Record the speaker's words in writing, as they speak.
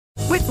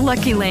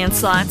Lucky Land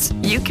Slots,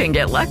 you can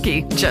get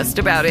lucky just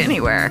about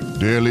anywhere.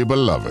 Dearly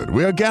beloved,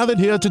 we are gathered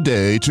here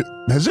today to...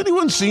 Has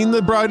anyone seen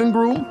the bride and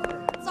groom?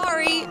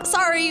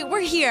 Sorry, we're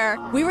here.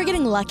 We were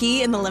getting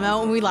lucky in the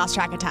limo and we lost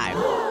track of time.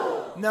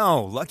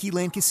 No, Lucky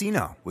Land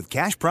Casino, with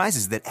cash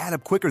prizes that add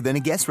up quicker than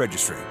a guest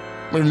registry.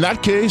 In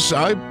that case,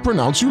 I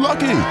pronounce you lucky.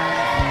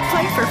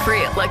 Play for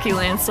free at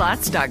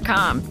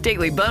LuckyLandSlots.com.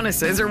 Daily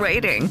bonuses are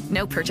waiting.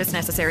 No purchase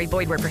necessary.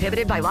 Void where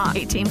prohibited by law.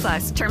 18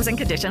 plus. Terms and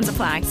conditions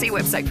apply. See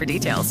website for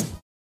details.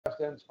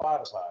 And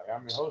Spotify.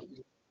 I'm your host,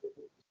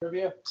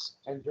 Trivia,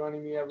 and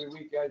joining me every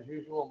week, as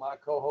usual, my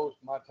co-host,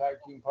 my tag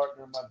team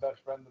partner, my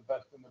best friend, the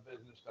best in the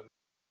business.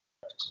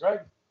 Greg,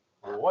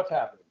 what's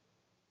happening?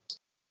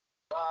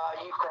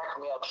 You crack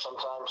me up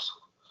sometimes.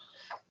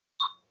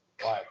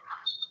 Why?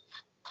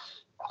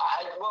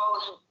 I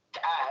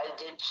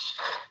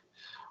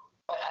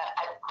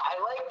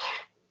like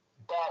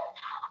that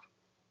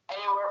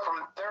anywhere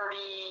from 30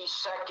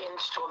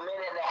 seconds to a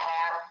minute and a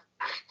half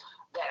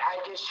that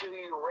I just hear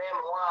you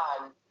ramble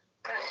on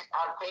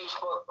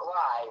Facebook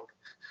Live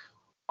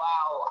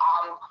while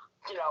I'm,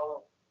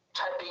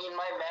 typing in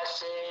my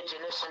message and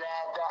this and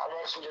that and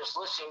this and just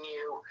listening to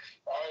you,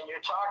 and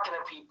you're talking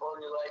to people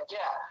and you're like,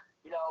 yeah,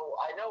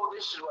 I know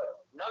this is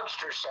what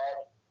Nugster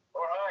said,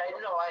 or I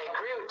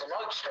agree with the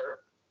Nugster.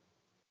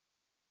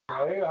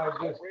 Okay,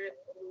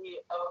 Really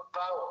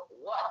about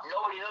what?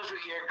 Nobody knows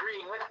what you're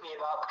agreeing with me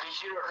about because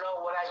you don't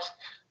know what I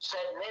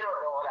said and they don't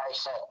know what I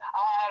said.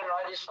 I don't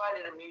know. I just find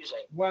it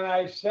amusing. When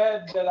I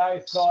said that I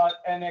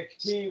thought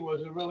NXT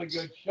was a really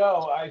good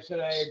show, I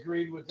said I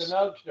agreed with the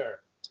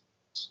Nugster.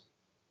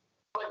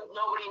 But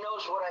nobody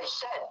knows what I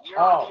said. You're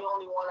the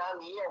only one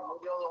on the air.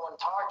 You're the only one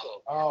talking.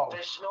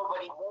 There's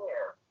nobody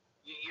there.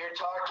 You're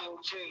talking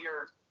to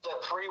the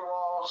three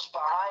walls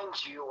behind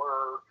you,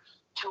 or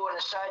two on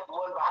the side,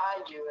 one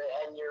behind you,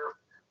 and your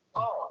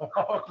phone.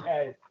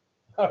 Okay.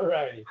 All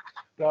righty.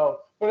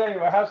 So, but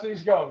anyway, how's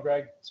things going,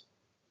 Greg?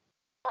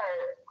 All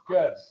right.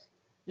 Good.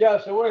 Yeah,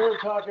 so we're here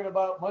talking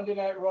about Monday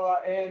Night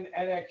Raw and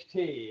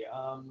NXT.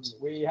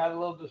 We had a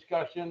little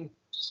discussion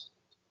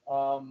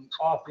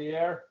off the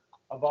air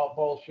about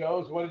both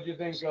shows. What did you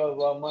think of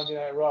Monday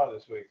Night Raw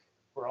this week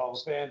for all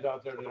the fans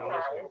out there that are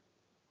listening?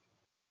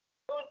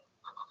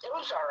 It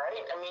was all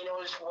right. I mean,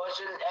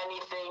 wasn't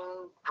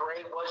anything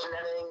great, wasn't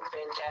anything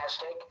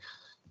fantastic.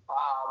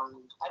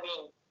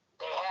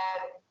 They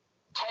had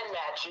 10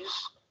 matches.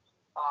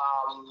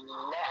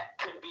 That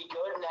could be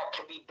good and that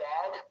could be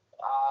bad,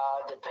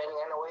 depending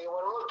on the way you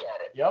want to look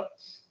at it. Yep.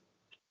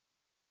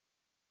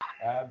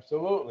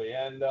 Absolutely.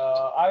 And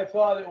I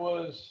thought it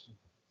was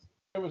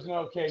an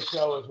okay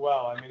show as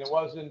well. I mean, it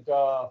wasn't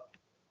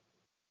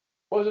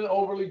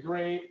overly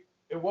great.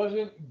 It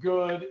wasn't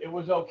good. It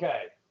was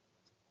okay.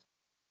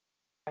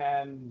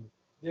 And,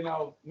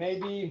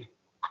 maybe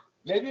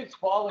it's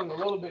falling a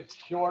little bit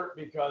short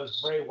because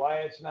Bray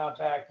Wyatt's not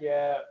back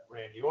yet.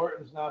 Randy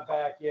Orton's not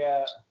back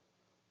yet.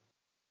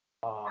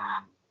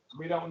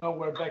 We don't know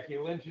where Becky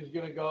Lynch is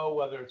going to go,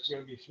 whether it's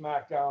going to be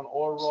SmackDown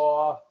or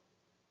Raw.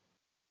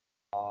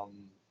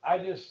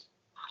 I'm just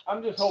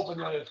hoping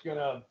that it's going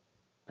to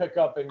pick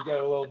up and get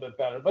a little bit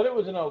better. But it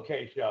was an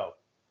okay show.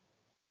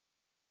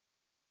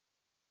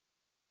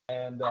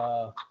 And,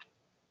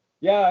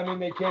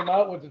 they came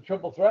out with the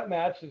triple threat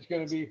match. It's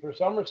going to be for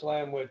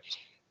SummerSlam, which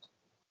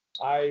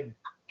I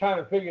kind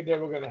of figured they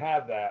were going to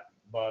have that.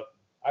 But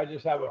I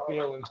just have a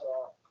feeling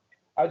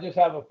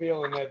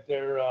that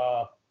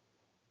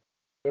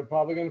they're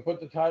probably going to put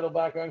the title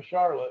back on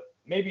Charlotte.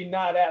 Maybe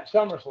not at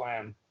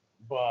SummerSlam,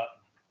 but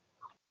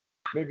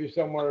maybe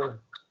somewhere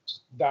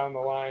down the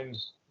line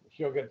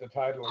she'll get the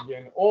title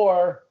again.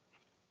 Or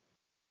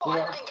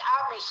I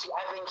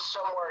think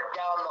somewhere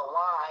down the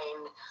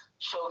line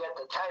she'll get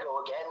the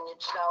title again.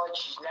 It's not like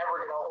she's never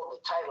going to hold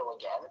the title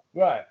again.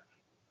 Right.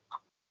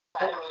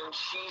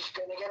 She's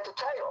going to get the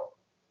title.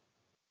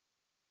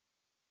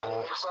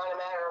 It's not a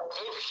matter of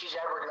if she's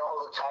ever going to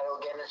hold the title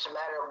again. It's a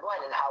matter of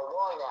when and how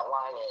long that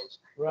line is.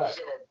 Right. Is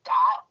it a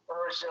dot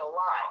or is it a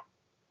line?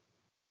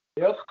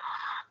 Yep.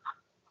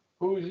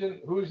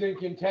 Who's in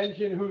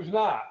contention? Who's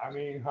not? I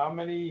mean, how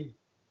many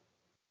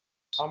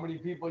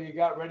people you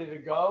got ready to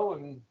go?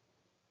 And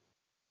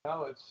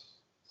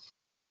it's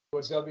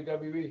what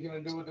WWE is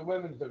going to do with the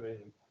women's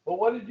division. But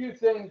what did you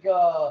think?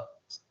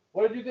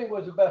 What did you think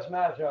was the best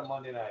match on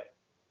Monday night?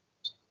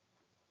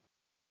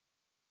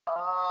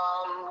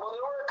 Well,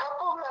 there were a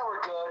couple of them that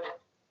were good.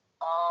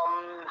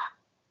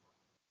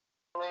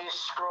 Let me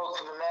scroll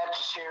through the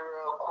matches here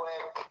real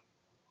quick.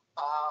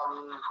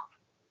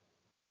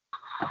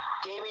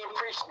 Damian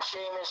Priest and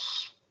Sheamus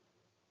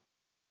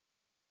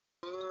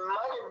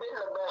might have been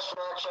the best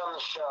match on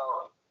the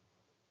show.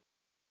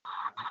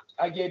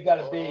 I gave that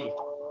a B.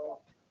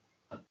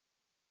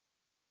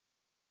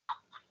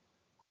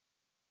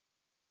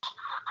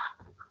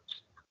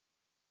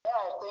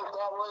 I think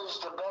that was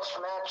the best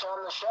match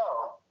on the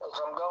show. As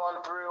I'm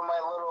going through my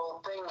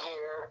little thing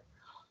here,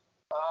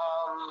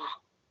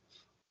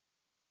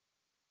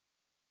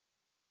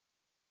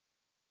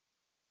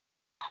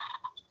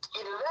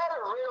 either that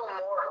or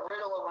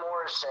Riddle of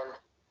Morrison.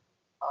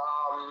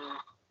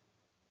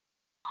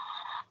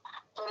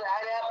 But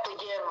I'd have to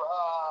give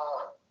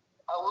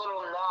a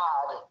little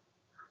nod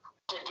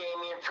to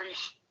Damian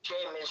Priest,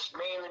 Sheamus,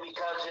 mainly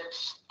because it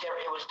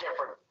was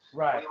different.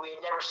 Right. We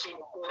had never seen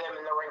them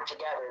in the ring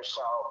together,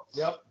 so.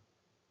 Yep.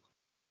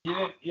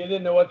 You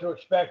didn't know what to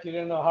expect. You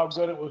didn't know how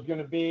good it was going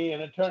to be,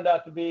 and it turned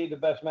out to be the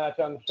best match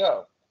on the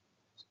show.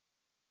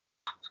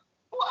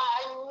 Well,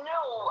 I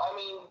know. I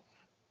mean,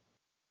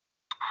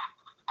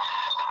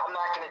 I'm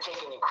not going to take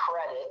any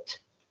credit,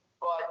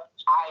 but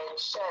I had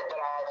said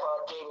that I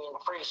thought Damian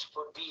Priest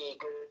would be a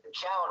good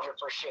challenger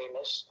for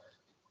Sheamus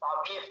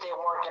if they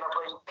weren't going to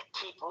bring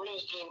Keith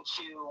Lee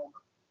into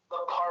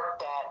the part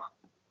that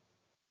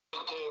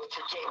they gave to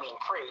Damian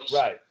Priest.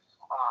 Right.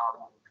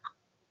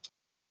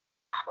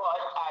 But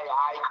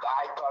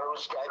I thought it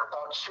was good. I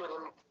thought two of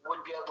them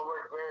would be able to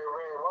work very,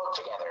 very well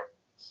together.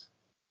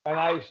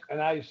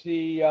 And I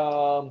see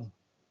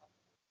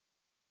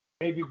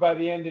maybe by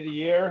the end of the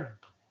year,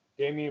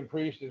 Damian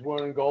Priest is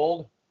wearing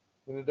gold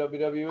in the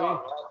WWE. I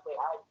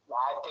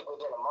think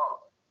within a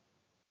month.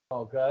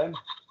 Okay.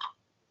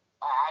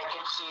 I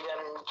can see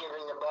them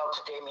giving the belt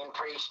to Damian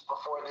Priest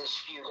before this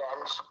feud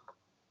ends.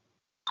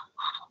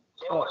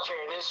 They won't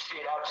carry this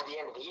feud out to the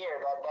end of the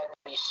year. That'd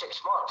be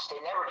 6 months. They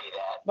never do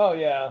that. Oh,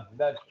 yeah,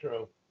 that's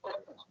true.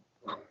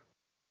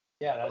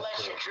 Yeah, that's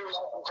Unless true. you're Drew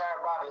McIntyre,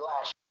 Bobby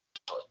Lashley.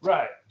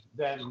 Right.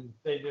 Then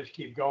they just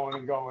keep going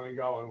and going and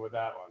going with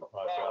that one.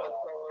 But, That would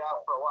play it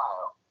out for a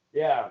while.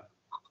 yeah.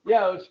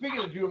 Yeah, speaking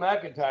of Drew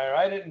McIntyre,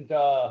 I didn't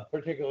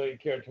particularly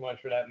care too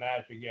much for that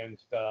match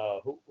against,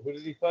 who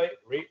did he fight?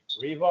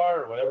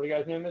 Revar or whatever the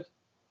guy's name is?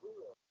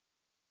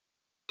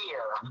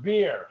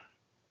 Beer.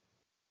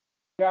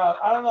 Yeah,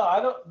 I don't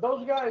know.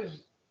 Those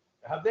guys,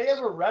 have they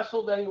ever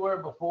wrestled anywhere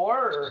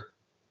before? Or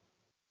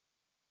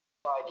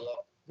No idea.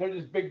 they're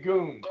just big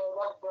goons? The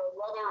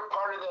other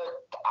part of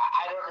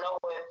I don't know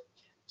if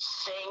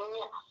Singh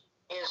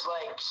is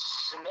like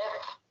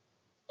Smith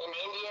in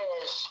India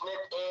as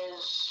Smith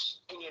is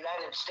in the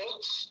United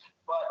States,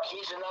 but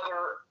he's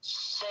another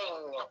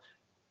Singh,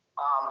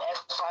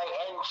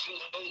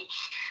 S-I-N-G-H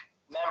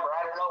member.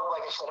 I don't know,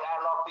 like I said, I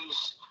don't know if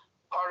he's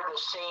part of the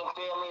same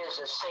family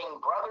as the Singh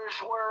brothers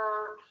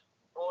were,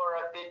 or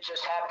if it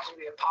just happens to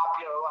be a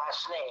popular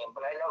last name.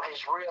 But I know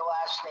his real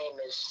last name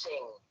is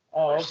Singh.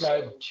 Oh, okay.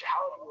 Singh,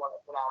 however you want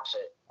to pronounce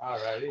it. All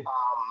righty.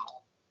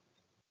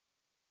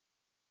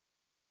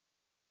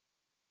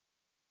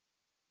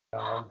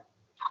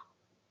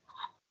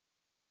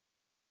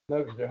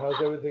 No,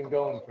 how's everything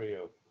going for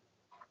you?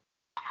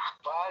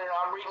 But I don't know,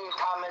 I'm reading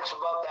comments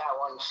about that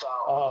one, so.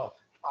 Oh.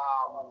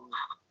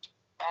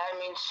 I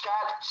mean,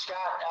 Scott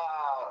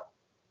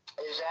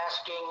is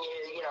asking,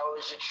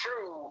 is it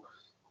true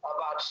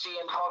about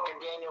CM Punk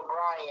and Daniel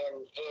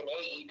Bryan in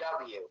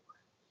AEW?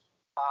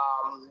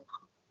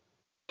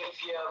 If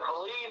you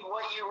believe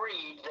what you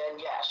read, then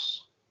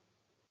yes.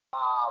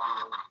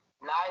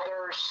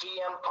 Neither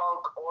CM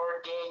Punk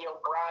or Daniel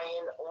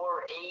Bryan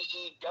or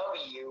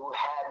AEW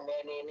had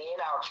made any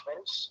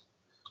announcements.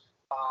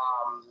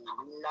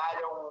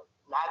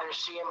 Neither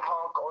CM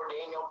Punk or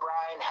Daniel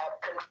Bryan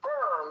have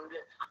confirmed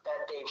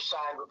that they've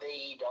signed with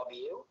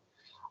AEW.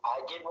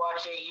 I did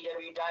watch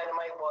AEW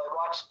Dynamite. Well, I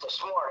watched this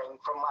morning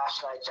from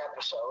last night's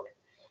episode.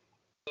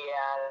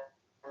 And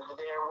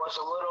there was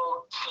a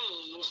little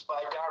tease by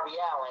Darby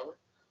Allin.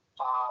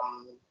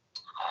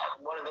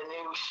 One of the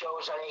new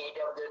shows on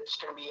AEW that's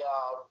going to be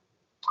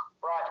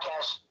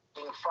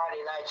broadcasting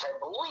Friday nights, I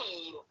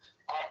believe,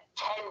 at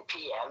 10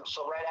 p.m.,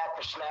 so right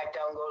after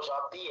SmackDown goes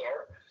off the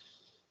air.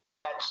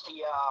 That's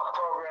the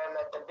program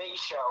that The Big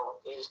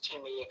Show is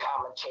to be a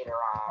commentator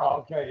on.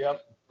 Oh, okay,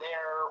 yep.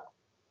 Their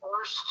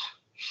first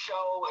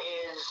show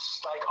is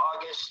like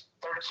August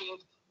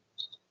 13th,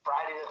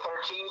 Friday the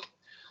 13th.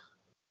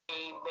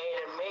 He made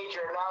a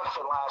major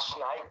announcement last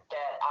night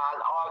that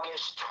on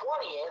August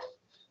 20th,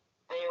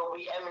 they will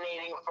be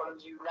emanating from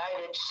the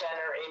United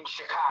Center in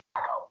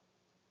Chicago.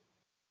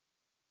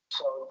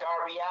 So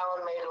Darby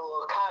Allin made a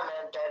little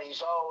comment that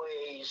he's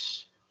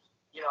always,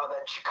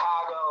 that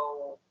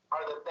Chicago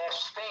are the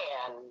best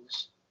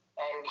fans,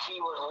 and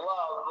he would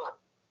love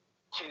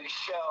to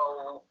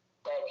show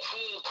that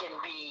he can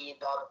be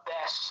the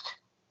best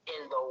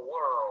in the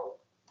world.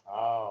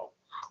 Oh.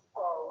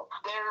 So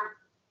they're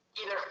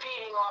either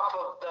feeding off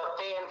of the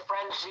fan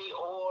frenzy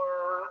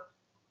or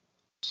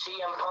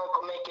CM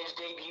Punk will make his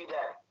debut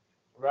then.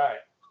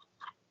 Right.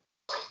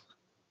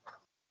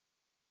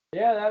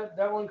 Yeah,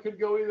 that one could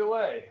go either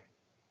way.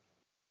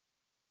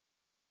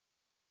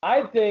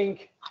 I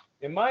think,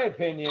 in my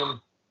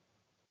opinion,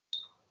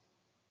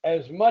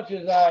 as much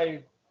as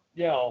I,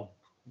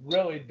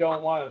 really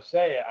don't want to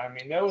say it, I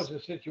mean, there was a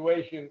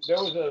situation, there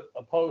was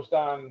a post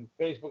on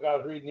Facebook I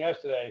was reading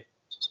yesterday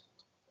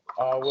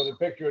with a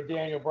picture of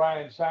Daniel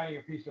Bryan signing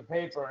a piece of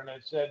paper, and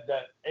it said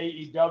that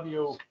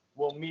AEW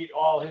will meet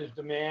all his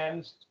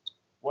demands,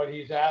 what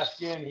he's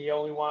asking. He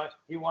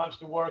wants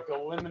to work a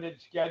limited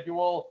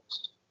schedule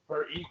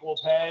for equal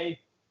pay.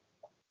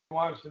 He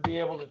wants to be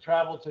able to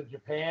travel to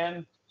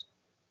Japan.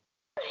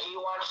 He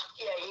wants,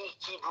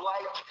 he'd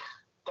like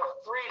the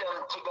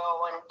freedom to go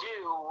go and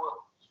do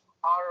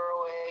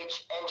ROH,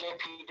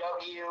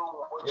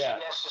 NJPW, which he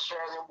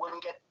necessarily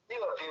wouldn't get to do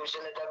if he was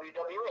in the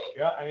WWE.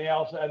 Yeah,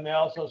 and they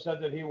also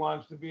said that he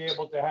wants to be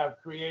able to have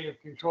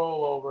creative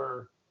control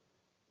over.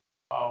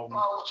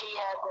 Well, he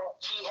had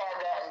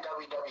that in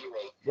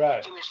WWE.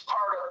 Right. He was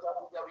part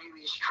of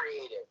WWE's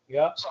creative.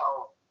 Yeah. So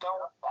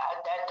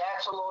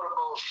that's a load of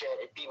bullshit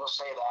if people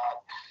say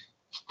that.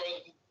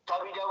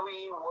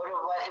 WWE would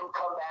have let him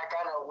come back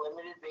on a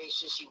limited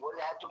basis. He wouldn't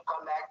have to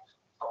come back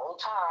full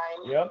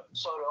time. Yep.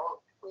 So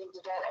don't think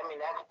that. I mean,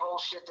 that's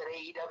bullshit that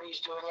AEW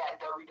is doing that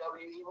in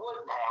WWE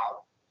wouldn't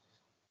have.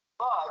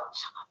 But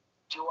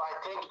do I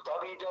think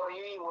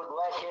WWE would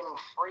let him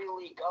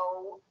freely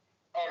go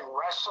and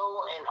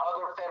wrestle in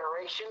other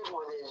federations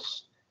with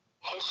his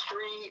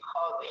history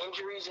of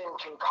injuries and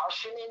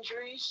concussion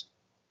injuries?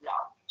 No.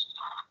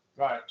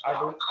 Right.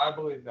 I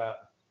believe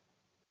that.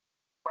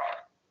 Right.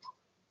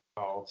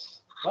 Oh.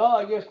 Well,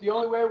 I guess the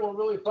only way we'll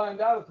really find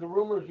out if the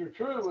rumors are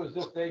true is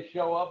if they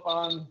show up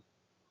on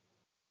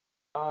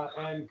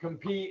and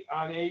compete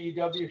on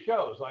AEW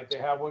shows. Like they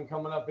have one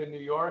coming up in New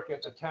York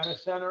at the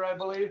Tennis Center, I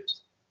believe.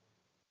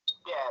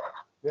 Yeah.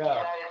 Yeah.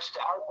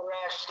 Arthur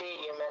Ashe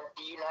Stadium at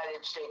the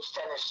United States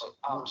Tennis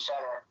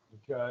Center.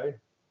 Okay.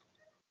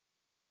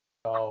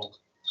 So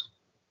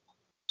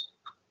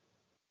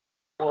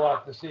we'll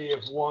have to see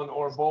if one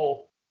or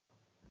both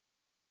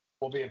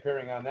will be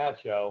appearing on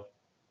that show.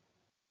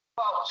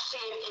 Well,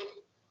 see,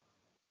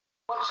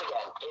 once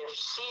again, if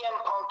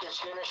CM Punk is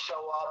going to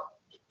show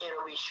up,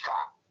 it'll be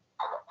Chicago.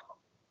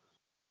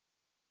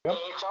 Yep.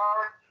 It's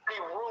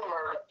already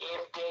rumored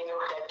that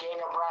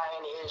Daniel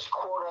Bryan is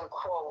quote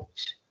unquote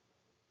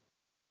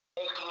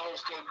making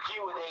his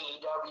debut with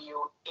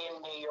AEW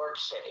in New York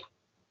City.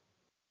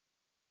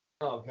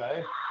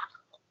 Okay.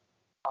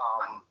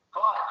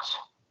 But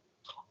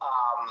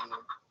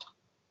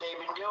they've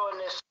been doing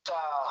this.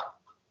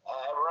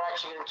 We're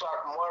actually going to talk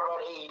more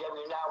about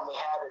AEW now than we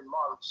have in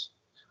months.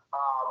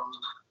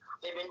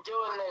 They've been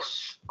doing this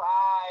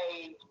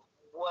 5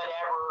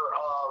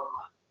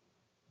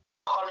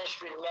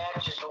 punishment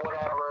matches or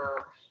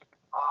whatever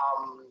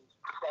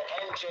that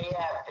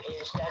MJF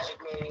is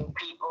designating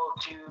people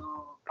to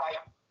fight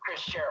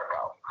Chris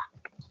Jericho.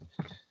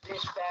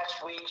 This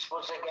past week's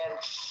was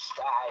against,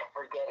 I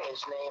forget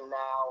his name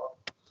now,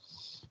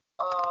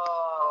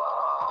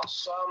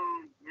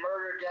 some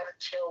murder, death,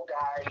 kill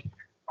guy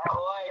who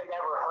I had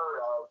never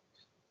heard of.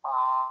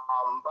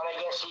 But I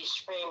guess he's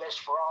famous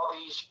for all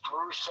these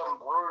gruesome,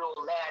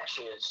 brutal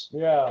matches.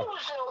 Yeah. It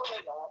was an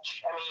okay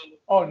match. I mean.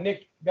 Oh,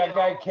 Nick, that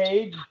guy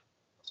Cage?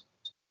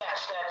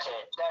 Yes, that's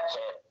it.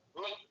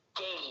 Nick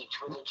Gage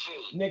with a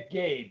G. Nick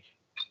Gage.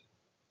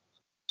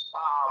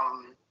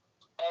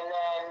 And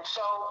then,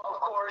 so, of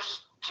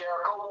course,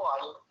 Jericho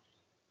won.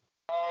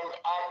 And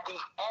at the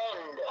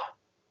end,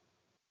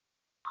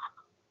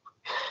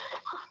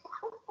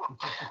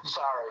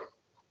 sorry.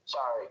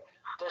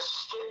 The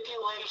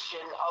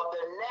stipulation of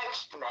the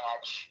next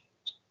match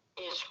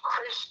is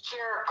Chris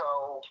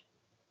Jericho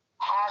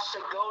has to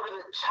go to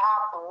the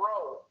top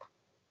rope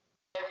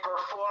and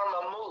perform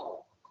a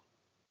move.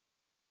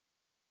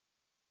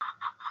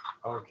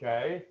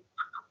 Okay.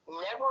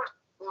 It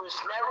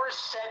was never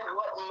said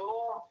what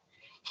move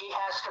he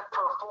has to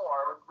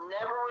perform.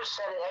 Never was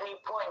said at any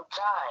point in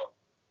time.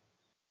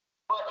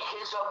 But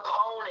his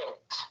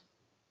opponent,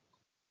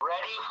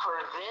 ready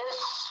for this?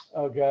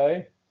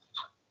 Okay.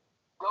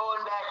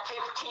 Going back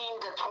 15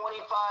 to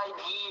 25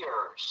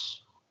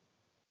 years.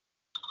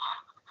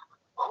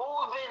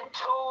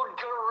 Juventud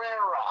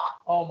Guerrera.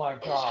 Oh my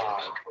God. Is going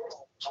to be Chris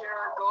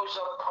Jericho's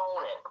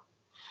opponent.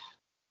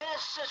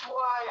 This is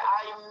why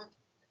I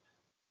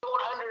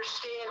don't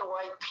understand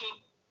why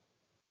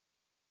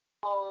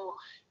people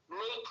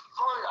make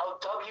fun of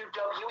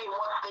WWE and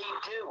what they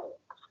do.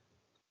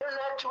 They're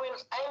not doing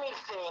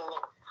anything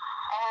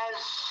as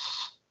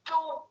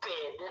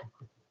stupid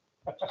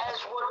as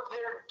what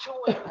they're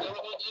doing in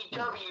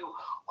AEW.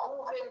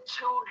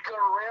 Juventud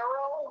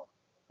Guerrero?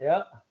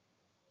 Yeah.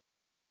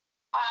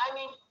 I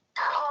mean,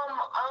 come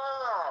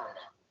on.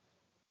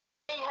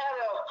 They had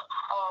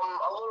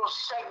a little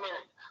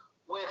segment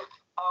with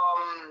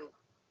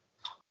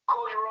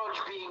Cody Rhodes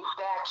being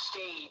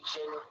backstage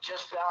and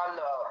just on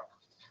the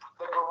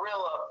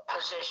gorilla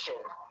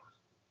position.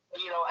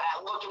 You know,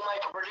 looking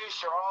like a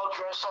producer, all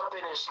dressed up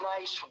in his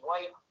nice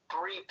white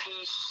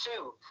 3-piece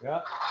suit.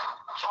 Yeah.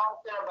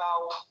 Talking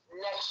about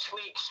next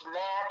week's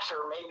match,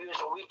 or maybe it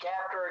was a week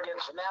after,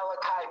 against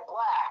Malachi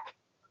Black.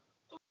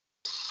 The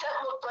set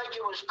looked like it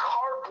was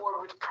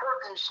cardboard with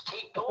curtains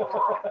taped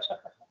over it.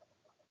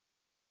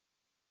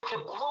 If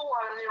it blew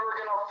on them, they were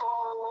going to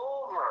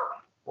fall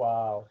over.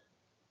 Wow.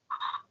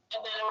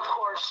 And then, of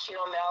course,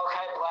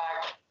 Malachi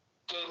Black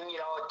gave him,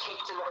 a kick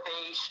to the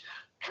face,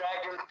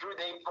 dragged him through.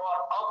 They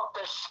brought up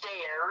the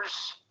stairs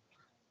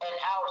and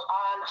out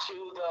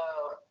onto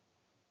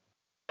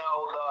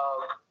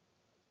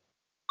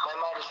my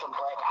mind is from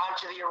blank,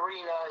 onto the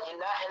arena, and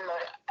not in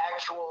the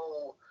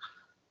actual,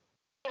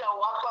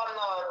 up on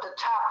the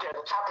top there,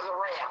 the top of the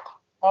ramp.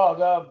 Oh,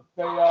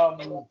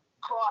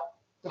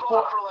 And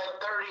fought for like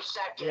 30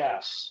 seconds. Yeah.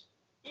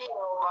 You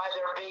know, by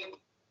their big,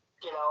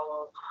 you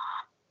know,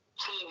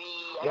 TV.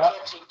 I Yep.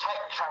 can't say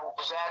Titantron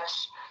because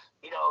that's,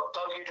 you know,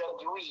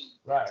 WWE.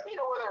 Right. You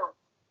know, where their,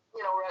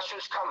 you know,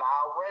 wrestlers come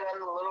out right on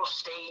the little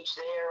stage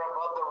there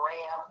above the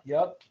ramp.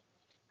 Yep.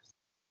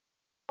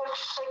 It's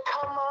just like,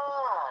 come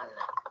on.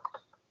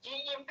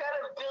 You've got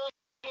a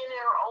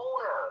billionaire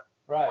owner.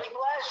 Right. Like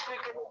last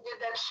week, they did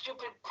that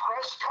stupid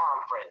press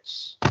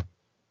conference.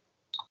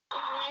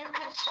 You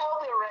could tell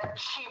they were at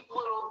cheap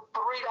little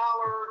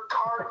 $3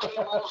 card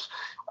tables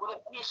with a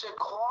piece of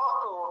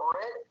cloth over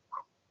it.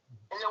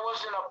 And there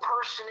wasn't a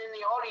person in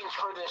the audience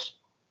for this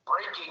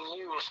breaking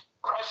news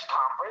press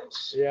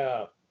conference.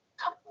 Yeah.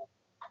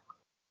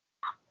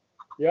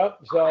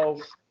 Yep. So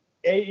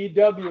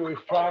AEW is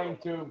trying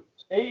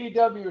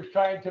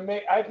to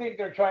make, I think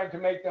they're trying to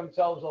make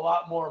themselves a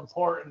lot more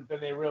important than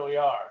they really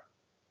are.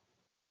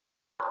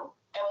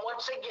 And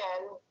once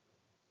again,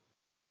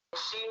 it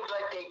seems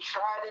like they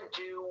try to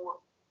do,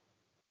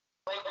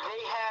 like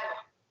they had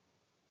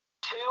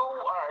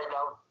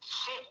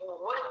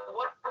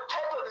what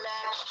type of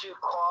match do you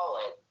call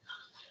it?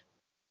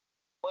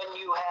 When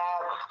you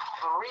have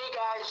 3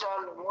 guys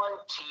on one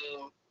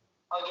team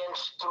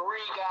against 3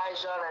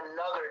 guys on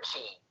another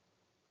team.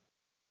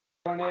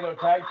 Tornado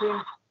tag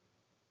team?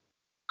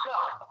 No,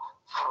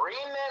 3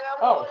 men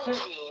on one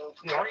team,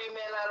 3 yeah.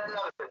 men on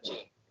another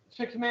team.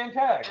 6-man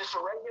tag. Just a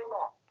regular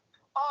match.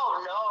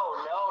 Oh, no.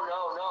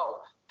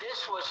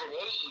 This was an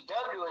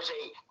AEW, it was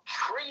a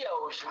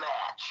trios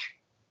match.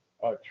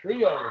 A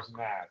trios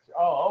match.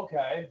 Oh,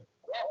 okay.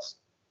 Yes.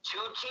 2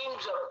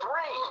 teams of 3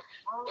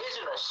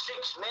 isn't a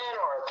 6-man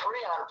or a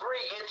 3-on-3.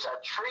 It's a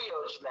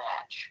trios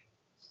match.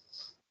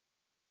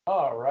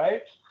 All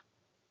right.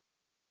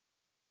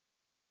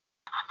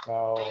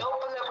 So They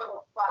opened up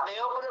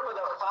with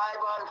a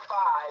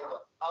 5-on-5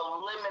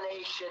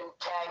 elimination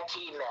tag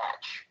team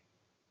match.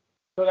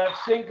 so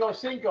that's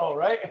Cinco,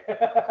 right? No.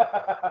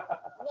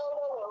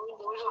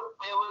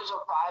 It was a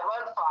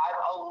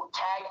 5-on-5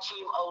 tag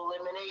team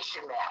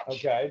elimination match.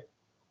 Okay.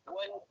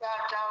 When it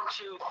got down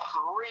to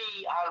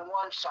 3 on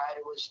one side,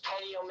 it was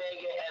Kenny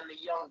Omega and the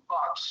Young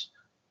Bucks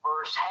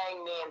versus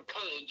Hangman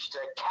Page,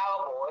 the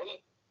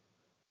Cowboy.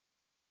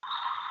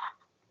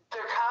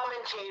 The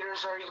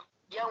commentators are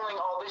yelling,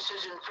 "Oh, this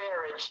isn't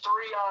fair. It's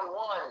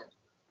 3-on-1.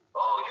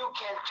 Oh, you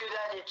can't do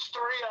that. It's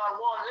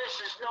 3-on-1.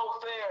 This is no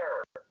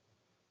fair."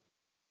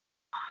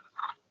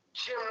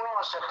 Jim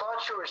Ross, I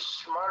thought you were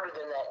smarter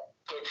than that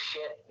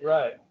dipshit.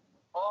 Right.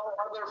 All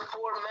other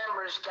 4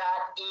 members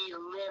got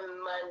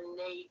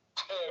eliminated.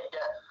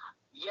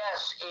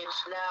 Yes,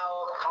 it's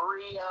now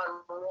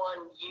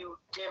 3-on-1, you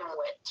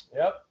dimwit.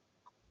 Yep.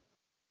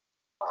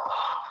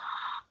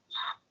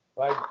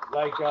 Like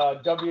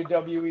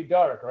WWE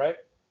Dark, right?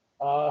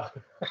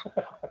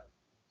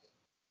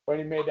 When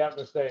he made that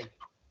mistake.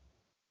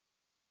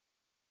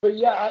 But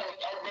yeah. And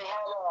they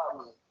had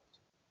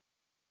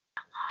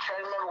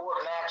trying to remember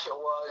what match it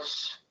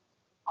was.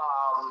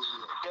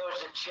 There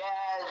was a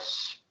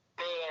jazz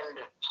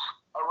band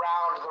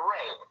around the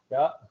ring.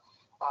 Yeah.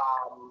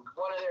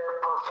 One of their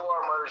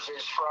performers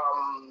is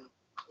from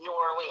New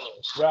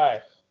Orleans.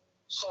 Right.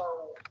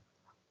 So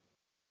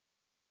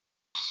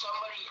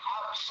somebody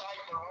outside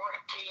the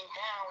ring came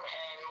down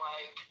and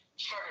like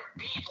started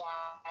beating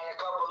on a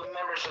couple of the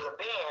members of the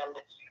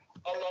band.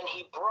 And then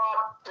he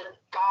brought the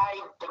guy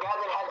that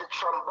had the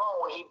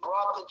trombone, he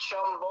brought the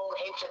trombone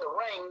into the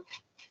ring.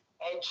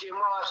 And Jim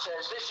Ross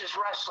says, "This is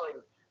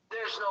wrestling.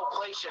 There's no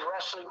place in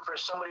wrestling for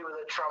somebody with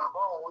a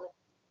trombone."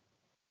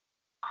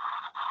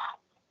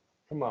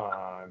 Come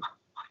on.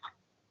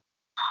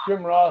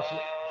 Jim Ross is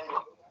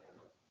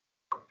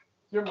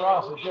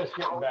just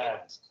getting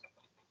bad.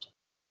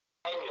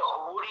 And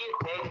who do you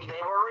think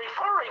they were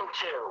referring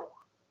to?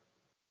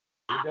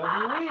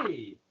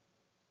 WWE.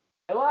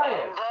 Elias.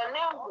 And the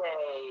New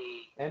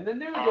Day. And the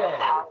New Day.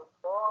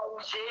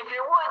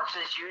 Xavier Woods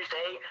has used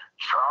a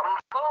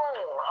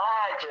trombone.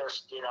 I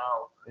just,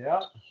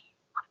 Yep.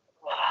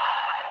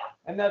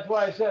 And that's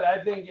why I said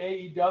I think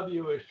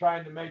AEW is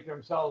trying to make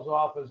themselves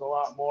off as a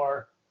lot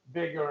more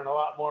bigger and a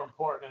lot more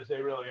important as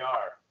they really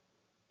are.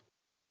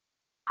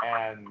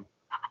 And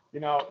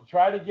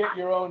try to get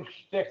your own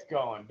shtick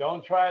going.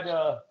 Don't try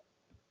to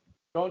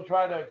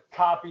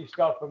copy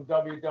stuff from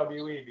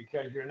WWE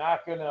because you're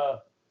not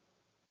gonna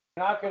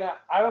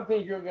I don't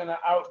think you're gonna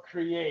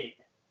outcreate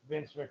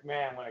Vince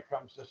McMahon when it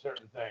comes to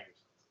certain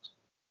things.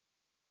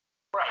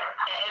 Right.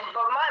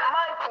 But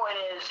my point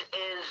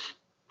is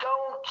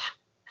don't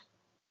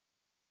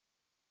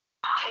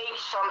take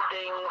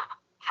something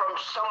from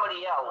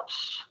somebody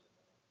else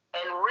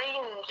and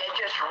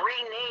just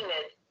rename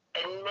it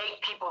and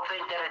make people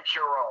think that it's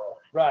your own.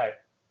 Right.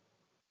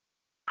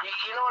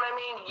 You know what I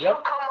mean? Yep.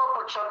 You come up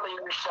with something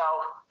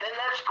yourself, then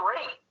that's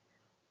great.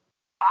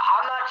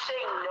 I'm not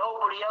saying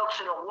nobody else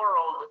in the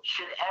world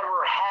should ever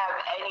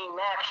have any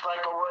match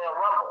like a Royal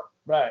Rumble.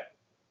 Right.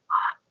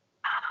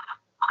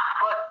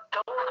 But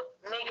don't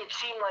make it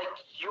seem like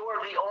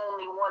you're the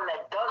only one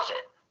that does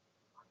it.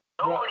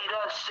 Nobody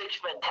does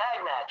 6-man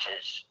tag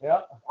matches.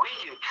 Yeah. We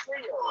do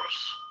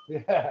trios.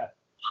 Yeah.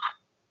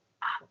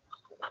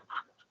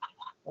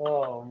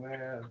 Oh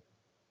man,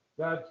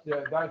 that's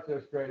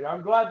just great.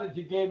 I'm glad that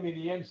you gave me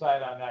the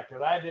insight on that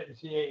because I didn't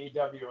see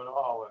AEW at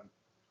all, and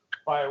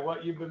by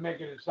what you've been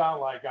making it sound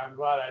like, I'm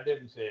glad I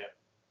didn't see it.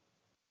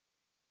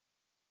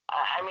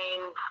 I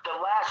mean, the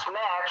last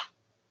match.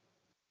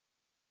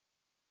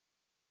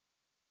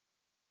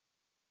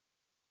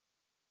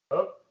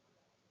 Oh,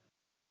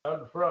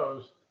 Doug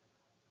froze.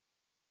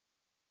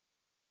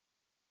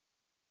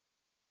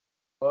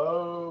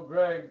 Oh,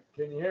 Greg,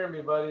 can you hear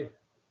me, buddy?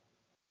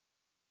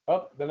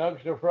 Oh, the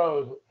Nugster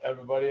froze,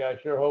 everybody. I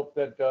sure hope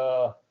that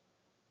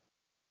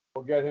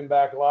we'll get him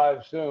back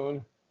live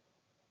soon.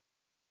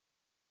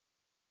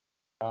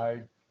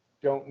 I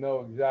don't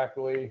know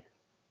exactly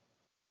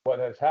what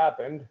has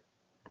happened,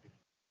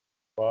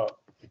 but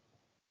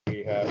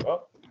we have,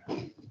 oh,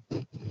 I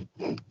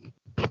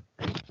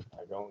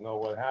don't know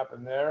what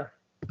happened there,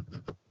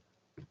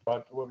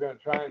 but we're going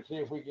to try and see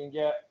if we can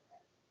get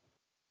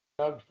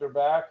Nugster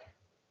back.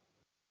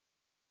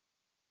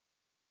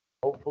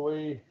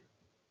 Hopefully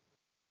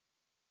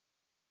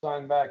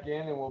sign back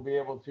in and we'll be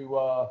able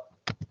to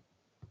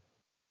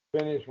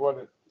finish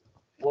what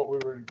we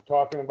were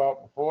talking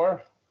about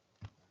before.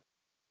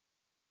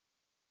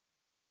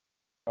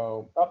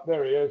 Oh, up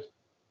there he is.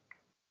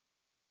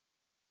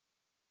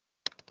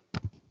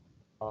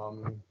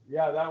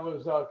 Yeah, that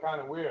was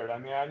kind of weird. I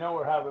mean, I know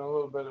we're having a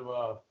little bit of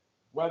a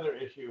weather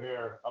issue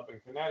here up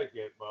in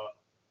Connecticut, but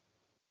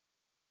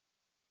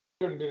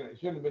it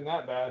shouldn't have been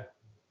that bad.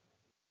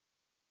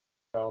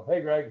 So,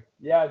 hey, Greg.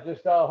 Yeah,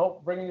 just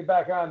hope bringing you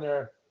back on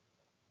there.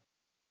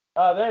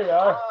 There you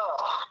are.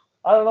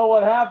 I don't know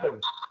what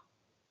happened.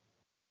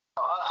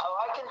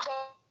 I can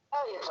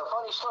tell you, it's a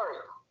funny story.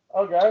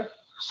 Okay.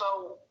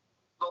 So,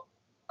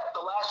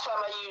 the last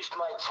time I used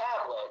my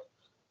tablet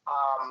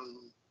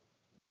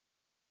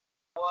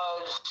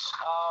was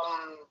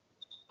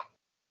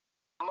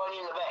Money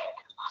in the Bank.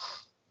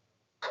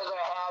 Because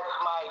I had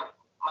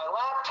my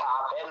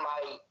laptop and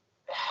my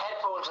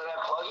headphones that I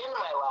plug into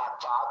my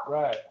laptop.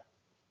 Right.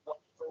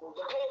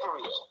 The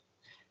pay-per-view.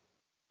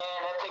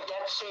 And I think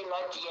that same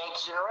night the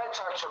Yankees and the Red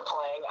Sox were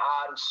playing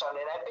on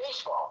Sunday Night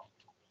Baseball.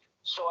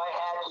 So I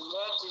had the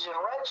Yankees and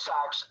Red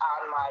Sox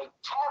on my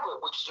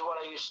tablet, which is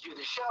what I used to do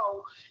the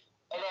show,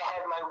 and I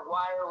had my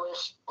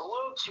wireless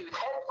Bluetooth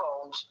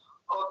headphones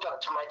hooked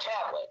up to my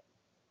tablet.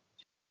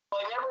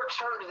 But I never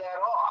turned that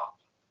off.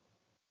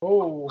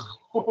 Oh.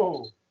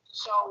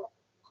 So,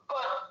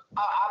 but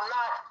I'm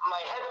not,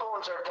 my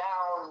headphones are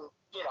down,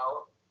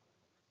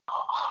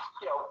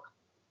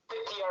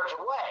 50 yards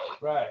away.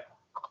 Right.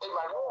 In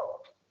my room.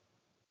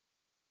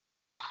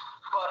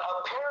 But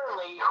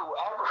apparently,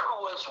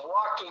 whoever was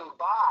walking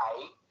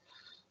by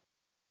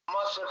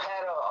must have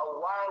had a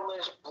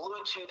wireless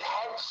Bluetooth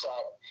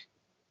headset.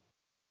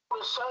 All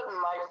of a sudden,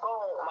 my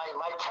phone,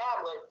 my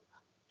tablet,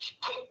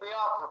 kicked me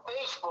off of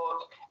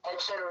Facebook and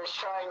said it was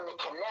trying to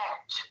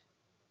connect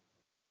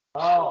to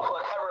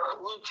whatever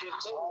Bluetooth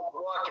thing was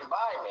walking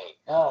by me.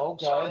 Oh,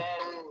 okay. So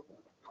then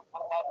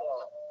I had to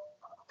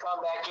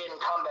come back in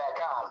and come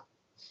back on.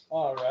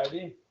 All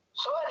righty.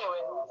 So anyway,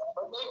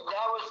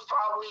 that was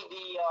probably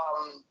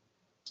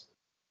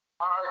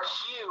our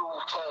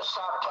cue to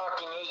stop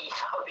talking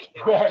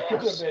AEW. That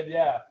could have been,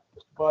 yeah.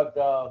 But,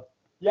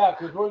 yeah,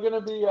 because we're going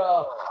to be,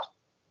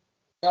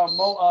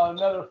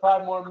 another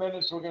 5 more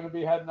minutes, we're going to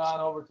be heading on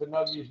over to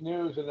Nuggies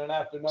News. And then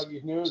after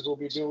Nuggies News, we'll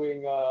be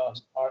doing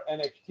our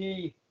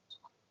NXT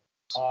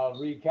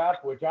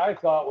recap, which I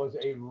thought was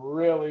a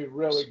really,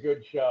 really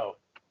good show.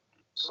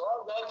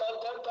 Well,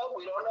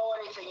 we don't know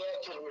anything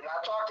yet because we're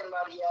not talking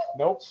about it yet.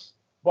 Nope.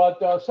 But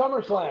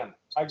SummerSlam,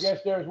 I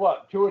guess there's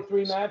 2 or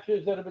 3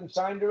 matches that have been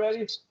signed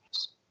already? I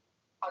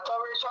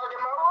thought we were talking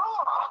about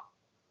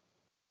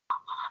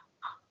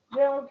Raw.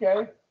 Yeah,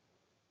 okay.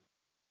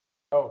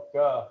 Oh,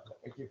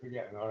 I keep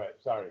forgetting. All right,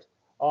 sorry.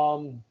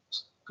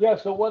 Yeah,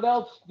 so what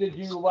else did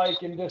you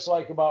like and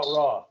dislike about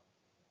Raw?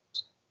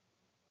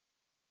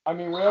 I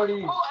mean, we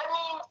already... Well, it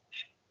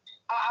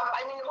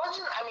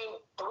wasn't...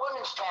 the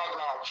women's tag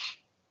match,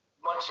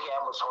 once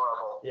again, was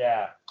horrible.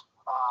 Yeah.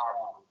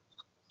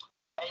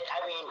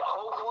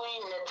 Hopefully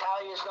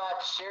Natalia's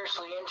not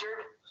seriously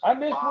injured. I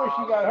missed where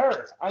she got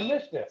hurt. I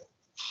missed it.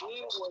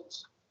 She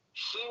was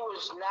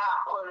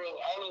not putting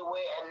any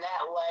weight in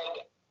that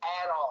leg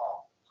at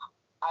all.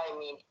 At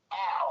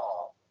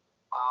all.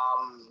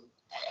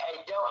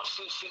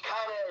 She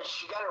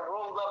got it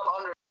rolled up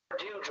under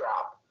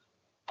Dewdrop.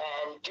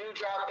 And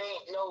Dewdrop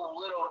ain't no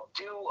little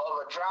dew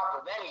of a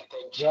drop of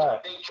anything. She's a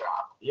big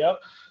drop.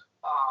 Yep.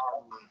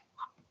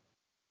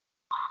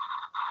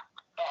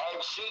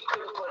 And she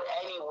couldn't put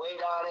any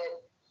weight on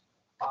it.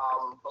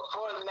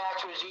 Before the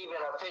match was even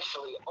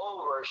officially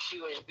over, she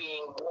was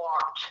being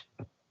walked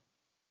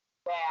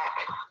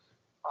back.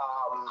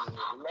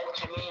 Then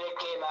Tamina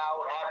came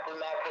out after the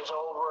match was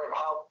over and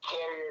helped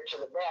carry her to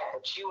the back,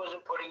 but she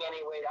wasn't putting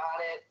any weight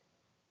on it.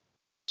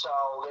 So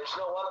there's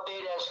no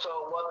update as to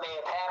what may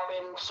have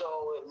happened. So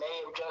it may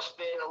have just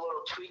been a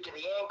little tweak of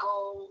the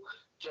ankle.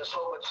 Just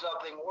hope it's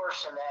nothing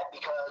worse than that,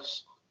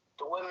 because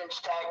the women's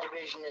tag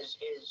division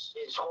is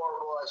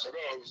horrible as it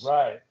is.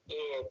 Right.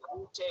 If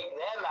we take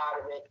them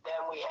out of it,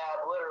 then we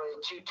have literally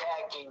 2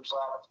 tag teams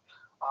left.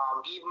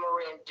 Eva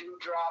Marie and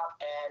Doudrop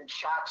and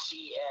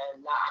Shotzi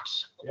and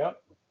Knox. Yep.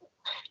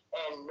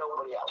 And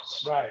nobody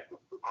else. Right.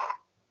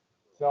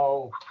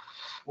 So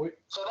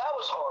that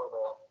was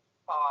horrible.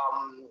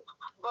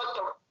 But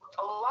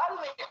a lot of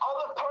the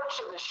other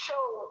parts of the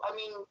show, I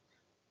mean,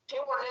 they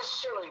weren't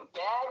necessarily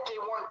bad. They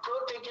weren't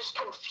good. They just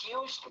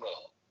confused me.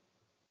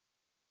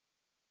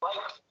 Like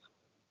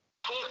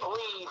Keith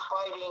Lee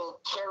fighting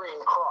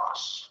Karrion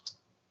Kross.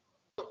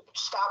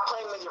 Stop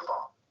playing with your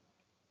phone.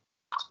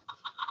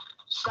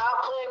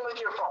 Stop playing with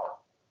your phone.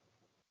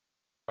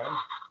 okay.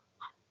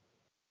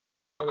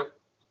 But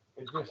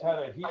it just had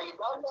a heat. Are you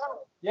done now?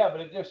 Yeah, but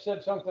it just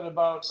said something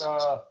about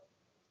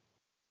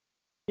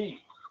heat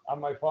on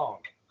my phone.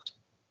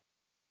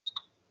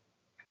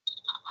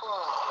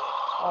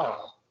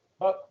 Oh,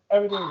 but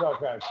everything's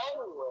okay.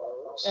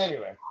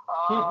 Anyway,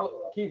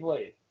 Keith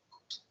Lee.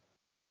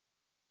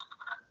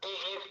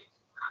 If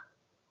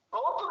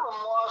both of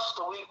them lost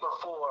the week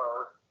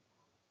before,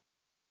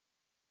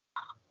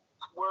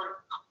 we're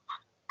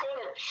going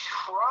to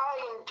try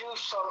and do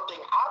something.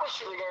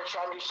 Obviously, they're going to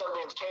try and do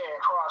something with Karrion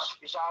Kross,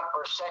 who's on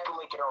for a second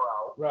week in a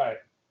row. Right.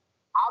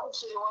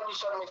 Obviously, they want to do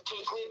something with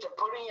Keith Lee. They're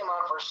putting him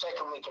on for a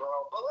second week in a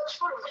row. But let's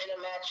put them in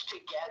a match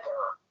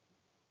together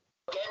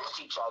against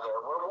each other,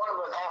 where one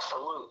of them has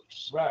to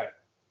lose. Right.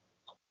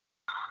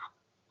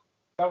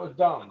 That was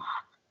dumb.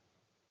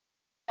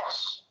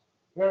 Yes.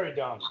 Very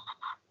dumb.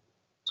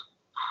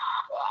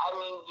 I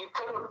mean, you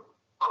could have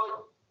put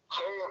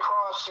Karrion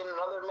Kross in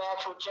another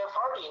match with Jeff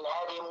Hardy and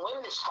had him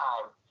win this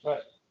time.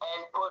 Right.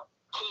 And put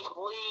Keith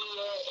Lee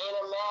in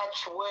a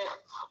match with,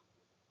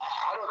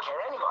 I don't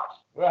care, anybody.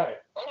 Right.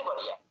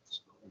 Anybody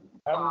else.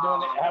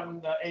 Have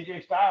him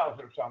AJ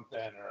Styles or something,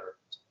 or.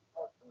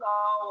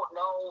 No,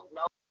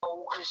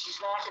 because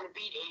he's not going to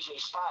beat AJ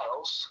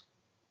Styles.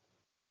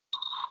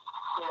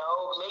 You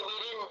know, maybe he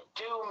didn't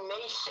do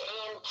Mace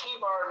and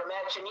T-Bar in the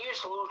match and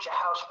use the Lucha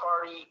House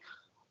Party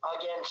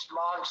against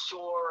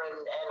Mansoor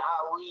and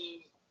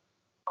Ali,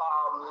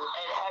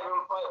 and have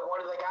him fight one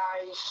of the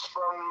guys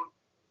from,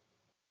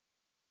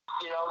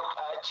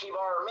 T-Bar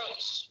or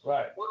Mace.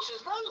 Right. Which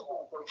is another thing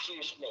that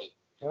confused me.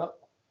 Yep.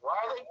 Why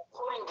are they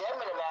putting them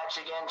in a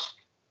match against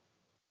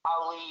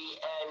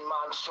Ali and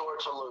Mansoor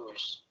to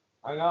lose?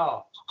 I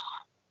know.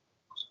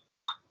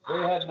 They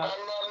had not.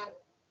 And then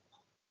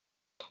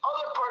the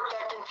other part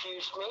that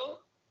confused me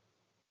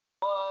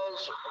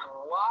was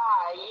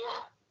why,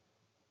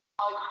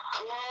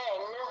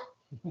 again,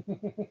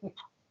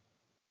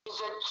 is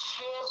a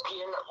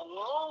champion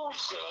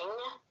losing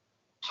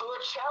to a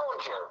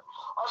challenger,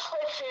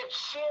 especially a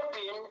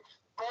champion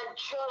that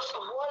just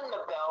won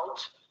the belt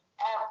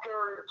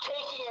after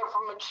taking it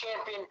from a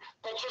champion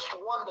that just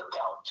won the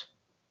belt.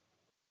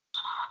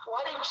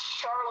 Why did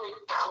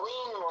Charlotte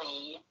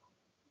cleanly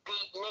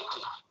beat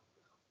Nikki?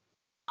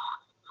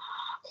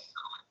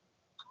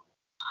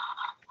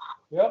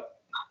 Yep.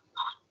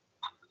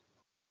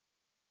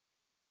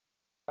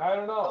 I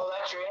don't know. Oh,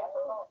 that's your answer?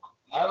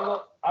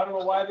 I don't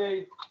know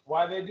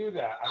why they do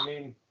that. I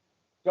mean,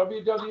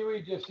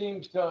 WWE just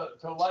seems to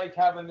like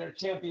having their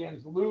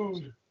champions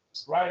lose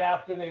right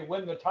after they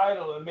win the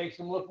title. It makes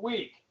them look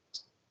weak.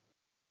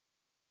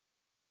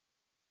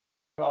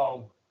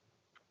 So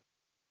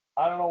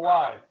I don't know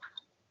why.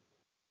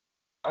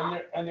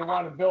 And they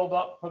want to build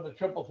up for the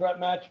triple threat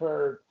match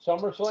for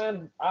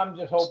SummerSlam. I'm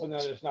just hoping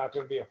that it's not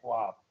going to be a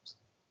flop.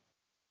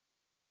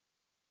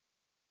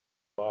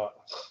 But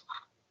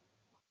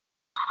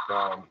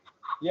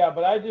yeah,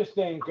 but I just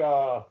think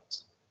Raw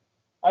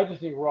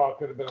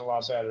could have been a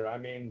lot better. I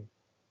mean,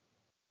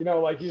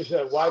 like you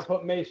said, why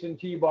put Mason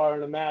T-Bar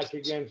in a match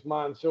against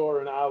Mansoor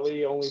and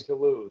Ali only to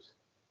lose?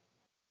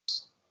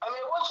 I mean,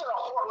 it wasn't a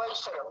horrible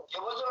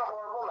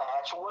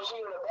match. It wasn't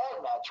even a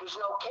bad match. It was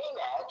an okay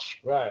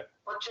match. Right.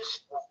 But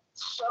just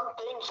some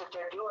things that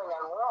they're doing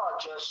on Raw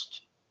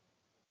just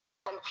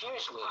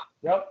confuse me.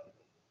 Yep.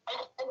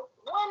 And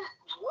when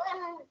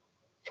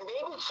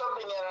maybe it's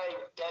something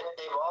that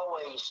they've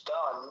always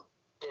done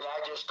that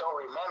I just don't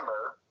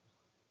remember.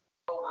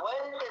 But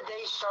when did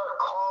they start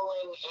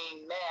calling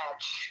a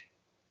match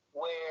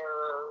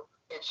where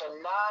it's a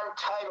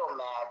non-title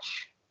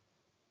match,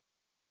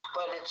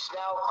 but it's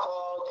now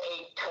called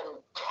a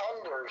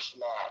contenders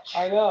match?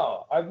 I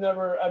know. I've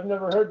never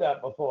heard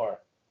that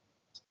before.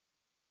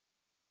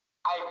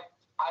 I've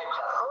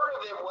heard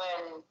of it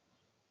when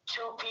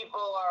two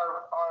people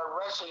are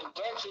wrestling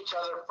against each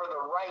other for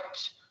the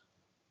right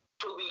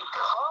to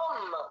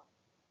become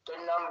the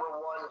number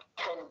one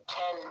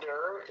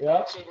contender.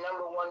 Yep. It's a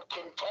number one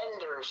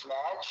contenders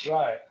match.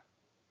 Right.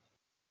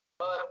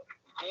 But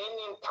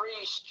Damian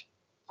Priest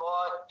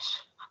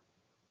fought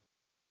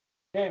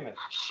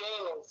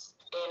Sheamus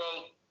in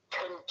a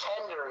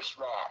contenders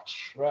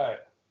match.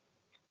 Right.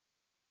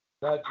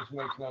 That just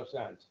makes no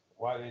sense.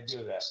 why they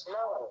do that.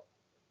 No.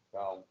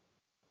 So,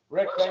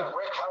 Rick, What's up,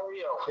 Rick? How are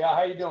you? Yeah,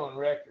 how you doing,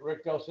 Rick?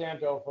 Rick Del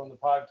Santo from the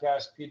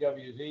podcast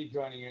PWZ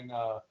joining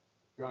us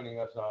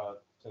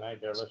tonight.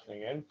 They're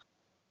listening in.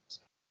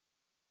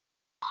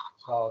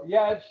 So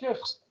yeah, it's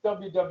just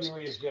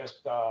WWE is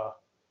just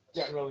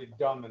getting really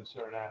dumb in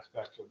certain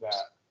aspects of that.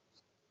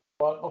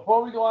 But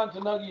before we go on to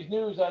Nuggies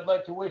News, I'd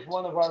like to wish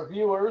one of our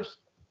viewers,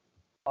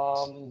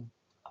 Greg,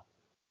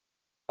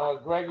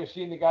 you've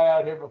seen the guy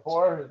out here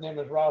before. His name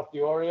is Ralph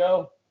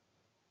DiOrio.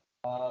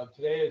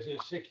 Today is his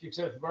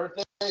 65th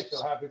birthday,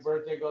 so happy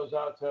birthday goes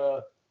out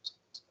to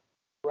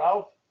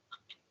Ralph.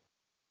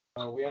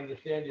 We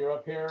understand you're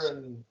up here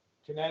in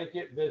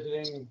Connecticut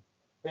visiting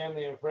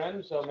family and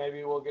friends, so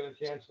maybe we'll get a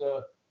chance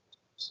to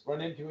run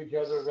into each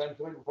other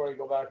eventually before you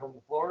go back home to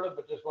Florida.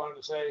 But just wanted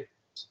to say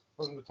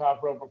from the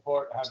Top Rope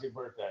Report, happy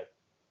birthday.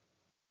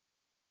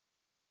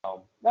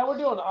 Now I'm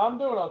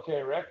doing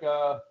okay, Rick.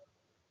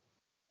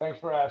 Thanks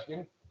for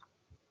asking.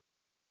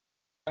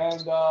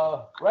 And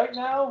right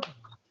now,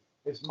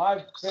 it's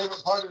my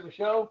favorite part of the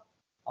show.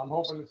 I'm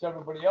hoping it's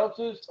everybody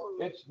else's.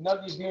 It's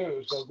Nuggies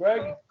News. So,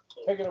 Greg,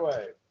 take it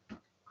away.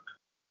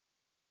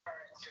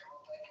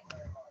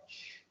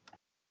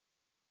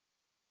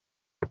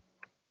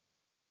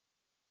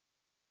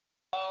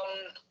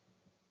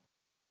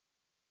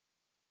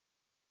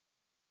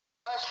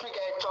 Last week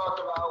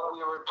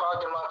we were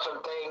talking about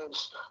some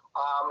things,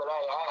 and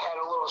I had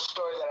a little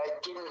story that I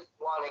didn't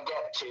want to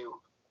get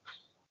to.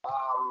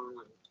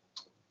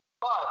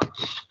 But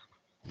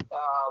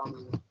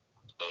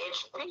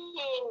it's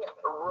being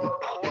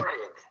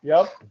reported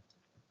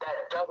that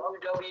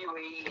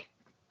WWE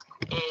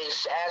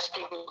is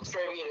asking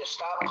Trivia to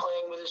stop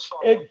playing with his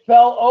phone. It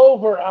fell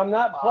over. I'm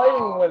not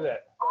playing with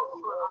it.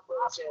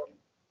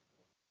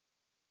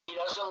 He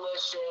doesn't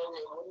listen.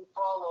 It wouldn't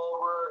fall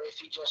over if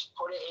he just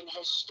put it in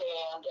his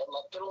stand and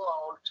left it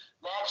alone.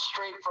 That's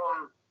straight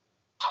from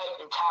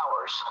Titan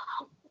Towers.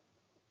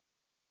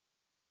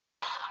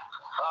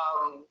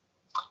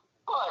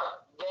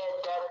 But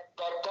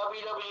that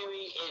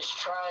WWE is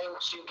trying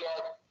to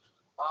get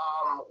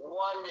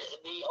one,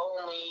 the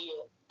only,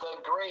 the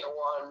great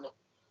one.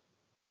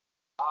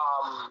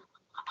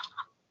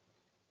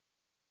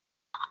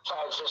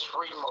 Sorry, I was just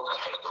reading more.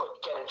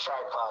 Get a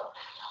tripod.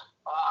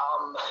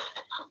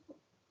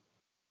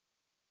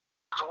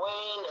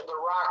 Dwayne "The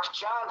Rock"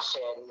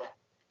 Johnson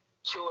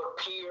to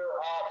appear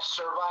at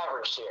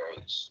Survivor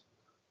Series.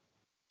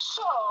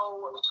 So,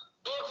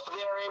 if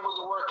they're able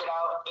to work it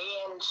out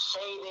and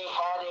say they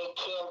had a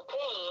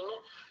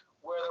campaign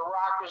where The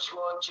Rock was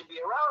going to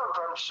be around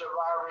from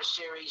Survivor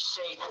Series,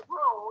 say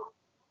through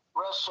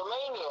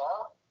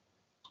WrestleMania,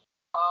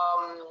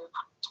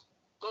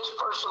 this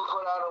person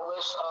put out a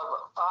list of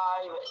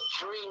 5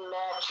 dream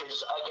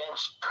matches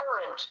against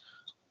current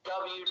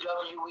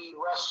WWE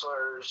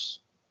wrestlers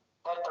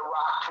that The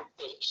Rock could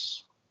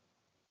face.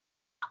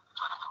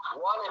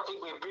 One, I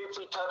think we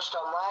briefly touched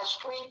on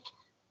last week,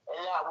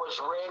 and that was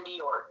Randy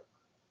Orton.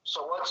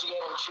 So once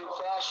again, in true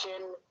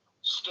fashion,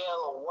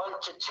 scale of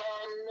 1 to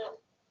 10,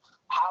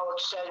 how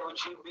excited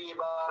would you be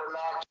about a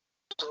match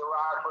to The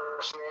Rock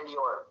versus Randy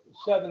Orton?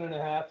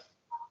 7.5.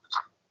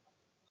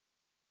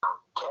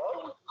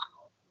 Okay.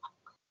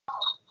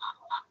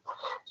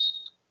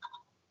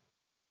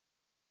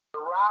 The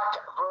Rock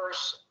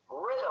versus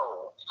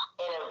Riddle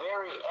in a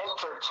very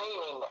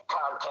entertaining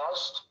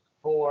contest.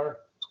 4.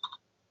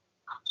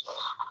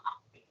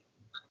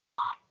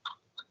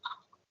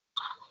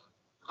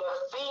 The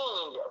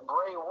Fiend,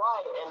 Bray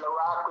Wyatt, and The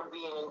Rock would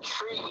be an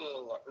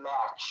intriguing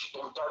match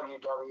in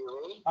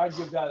WWE. I'd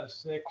give that a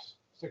 6,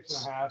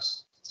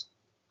 6.5.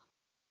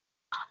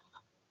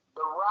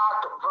 The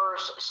Rock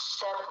versus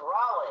Seth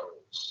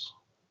Rollins.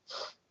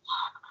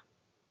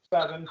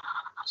 7.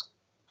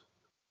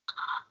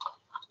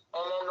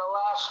 And then the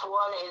last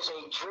one is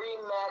a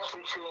dream match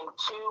between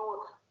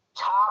 2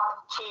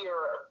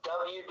 top-tier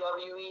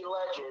WWE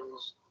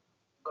legends,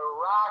 The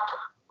Rock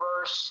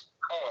versus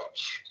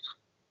Edge.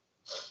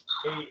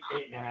 8,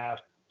 8.5.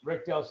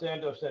 Rick Del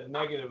Santo said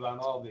negative on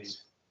all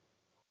these.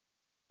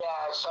 Yeah,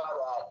 I saw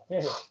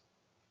that. Of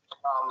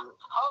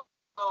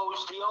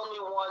those, the only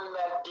ones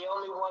that I'd be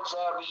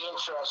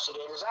interested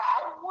in is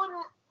I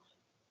wouldn't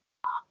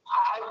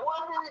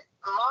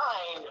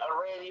mind a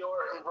Randy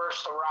Orton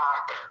versus The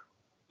Rock,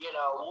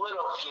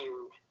 little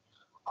feud.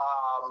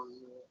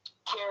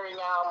 Carrying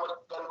on with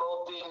them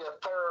both being the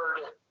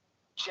third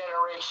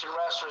generation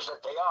wrestlers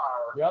that they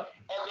are. Yep.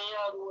 And the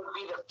other would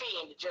be The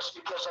Fiend, just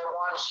because I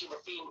want to see The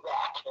Fiend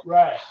back.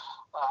 Right.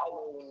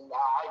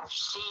 I've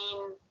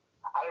seen,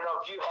 I don't know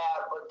if you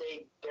have, but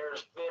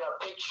there's been a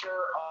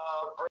picture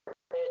of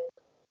Brit.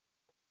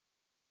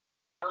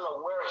 I don't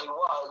know where he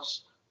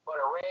was, but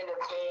a random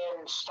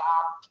fan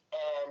stopped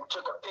and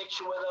took a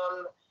picture with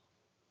him,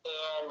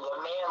 and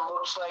the man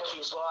looks like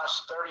he's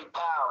lost 30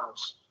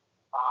 pounds.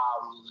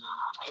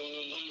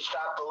 He's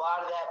dropped a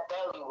lot of that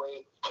belly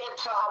weight. Can't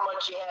tell how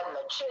much he had in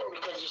the chin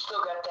because he's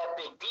still got that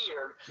big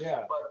beard.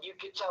 Yeah. But you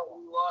could tell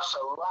he lost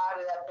a lot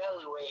of that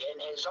belly weight,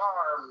 and his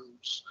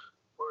arms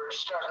were were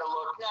starting to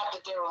look, not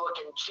that they were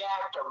looking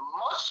jacked or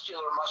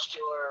muscular,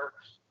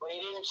 but he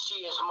didn't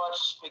see as much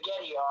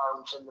spaghetti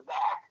arms in the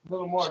back. A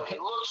little more. So he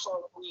looks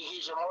like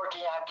he's been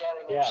working on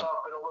getting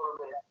himself in a little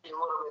bit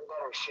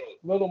better shape.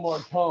 A little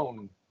more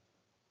tone.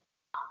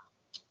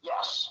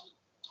 Yes.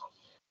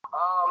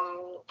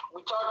 We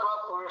were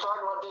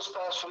talking about this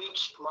past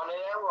week's Monday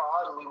Night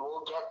Raw, and we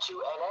will get to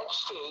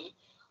NXT.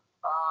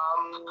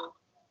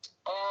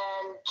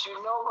 And to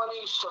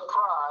nobody's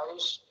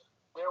surprise,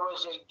 there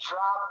was a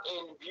drop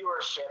in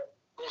viewership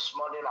this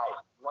Monday night.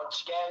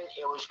 Once again,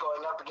 it was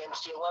going up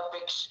against the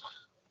Olympics.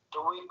 The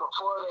week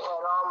before, they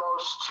had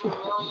almost 2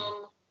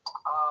 million.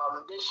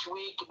 This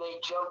week,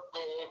 it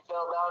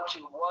fell down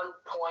to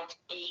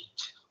 1.814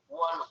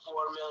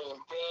 million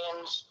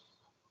fans,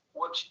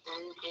 which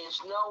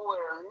is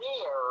nowhere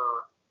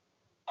near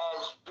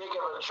as big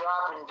of a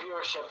drop in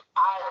viewership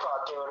I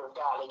thought they would have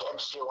gotten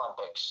against the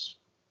Olympics.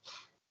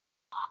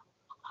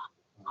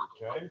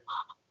 Okay.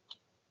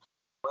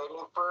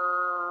 Waiting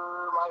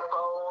for my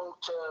phone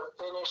to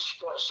finish.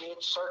 See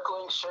it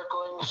circling.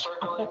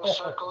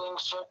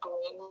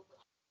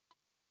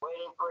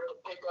 Waiting for it to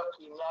pick up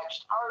the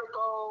next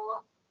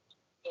article.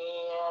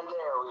 And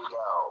there we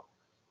go.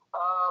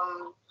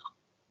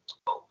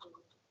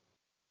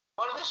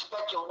 One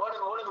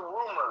of the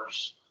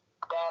rumors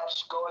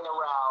that's going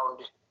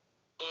around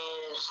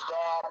is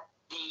that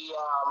the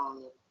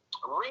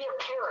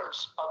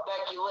reappearance of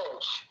Becky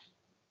Lynch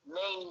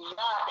may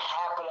not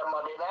happen on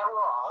Monday Night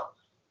Raw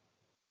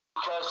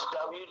because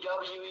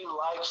WWE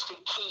likes to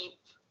keep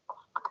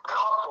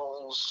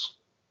couples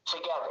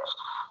together.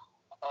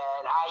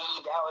 And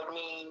i.e. that would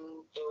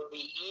mean it would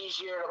be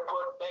easier to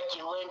put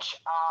Becky Lynch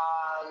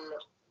on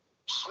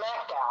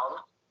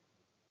SmackDown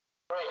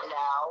right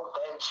now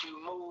than to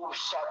move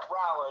Seth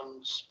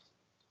Rollins,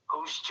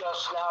 who's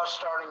just now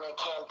starting a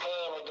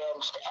campaign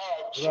against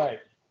Edge and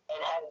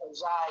has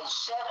his eyes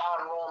set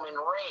on Roman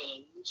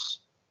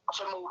Reigns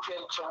to move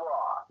him to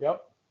Raw.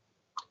 Yep.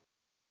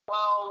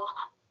 Well,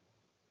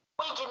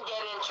 we can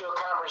get into a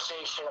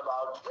conversation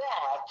about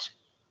that,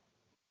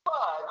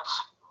 but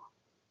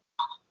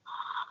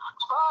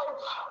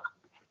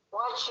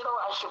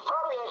I should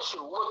probably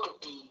actually look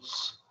at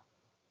these,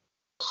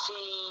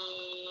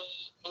 see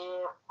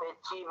if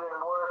it's even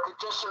worth it.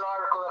 Just an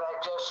article that I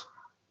just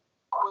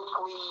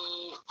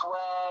quickly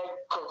flagged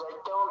because I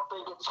don't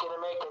think it's going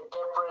to make a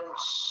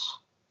difference.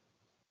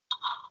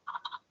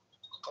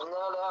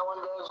 No, that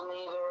one doesn't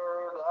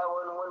either. That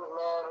one wouldn't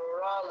matter.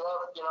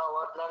 You know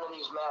what? None of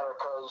these matter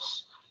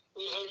because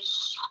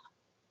it's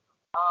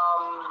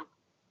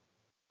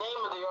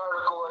name of the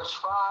article is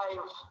 5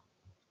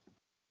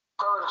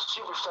 current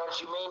superstars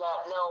you may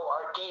not know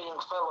are dating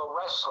fellow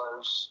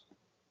wrestlers,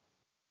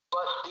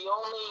 but the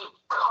only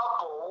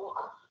couple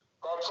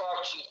that's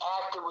actually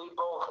actively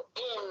both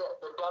in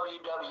the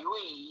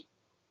WWE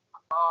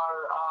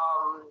are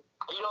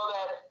you know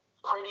that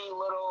pretty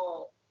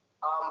little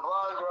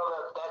blonde girl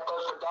that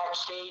does the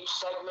backstage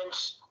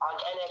segments on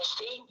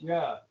NXT?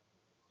 Yeah.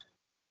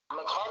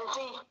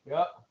 Mackenzie?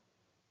 Yep.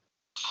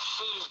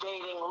 She's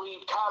dating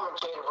lead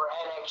commentator for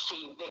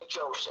NXT, Vic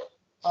Joseph.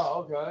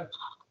 Oh, okay.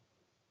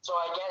 So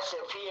I guess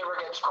if he ever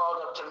gets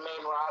called up to the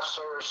main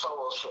roster, so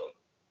will she.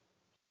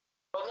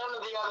 But none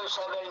of the others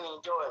have anything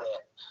to do with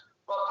it.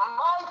 But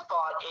my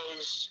thought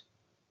is,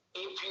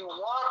 if you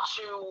want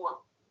to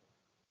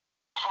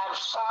have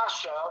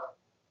Sasha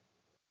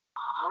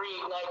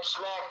reignite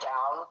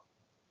SmackDown,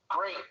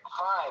 great,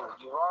 fine.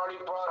 You've already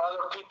brought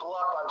other people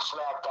up on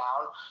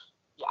SmackDown,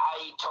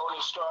 i.e.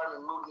 Toni Storm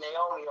and moved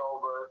Naomi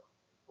over.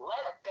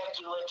 Let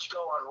Becky Lynch go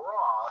on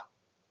Raw.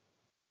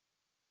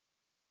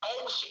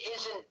 Edge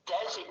isn't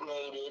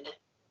designated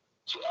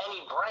to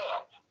any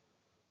brand.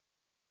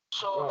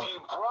 So if you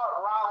brought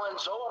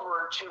Rollins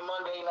over to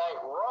Monday Night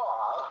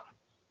Raw,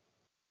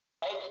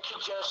 Edge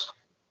could just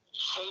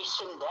chase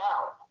him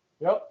down.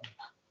 Yep.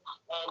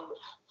 And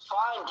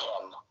find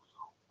him.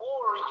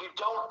 Or you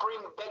don't bring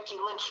Becky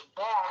Lynch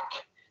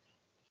back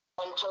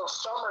until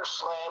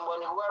SummerSlam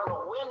when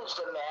whoever wins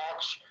the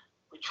match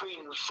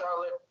between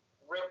Charlotte,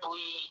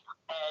 Ripley,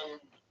 and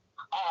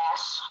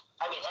Ash,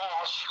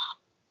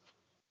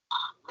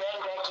 then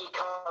Becky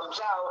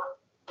comes out,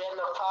 then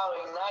the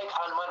following night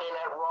on Monday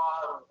Night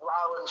Raw,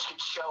 Rollins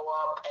could show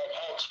up and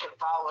Edge could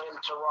follow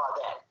him to Raw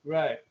then.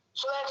 Right.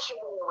 So that's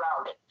the way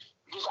around it.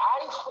 Because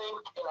I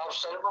think, and I've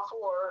said it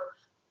before,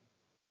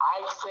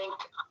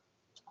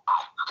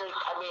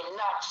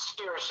 not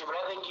seriously, but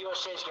I think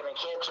USA is going to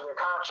cancel their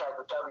contract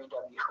with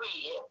WWE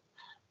if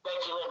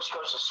Becky Lynch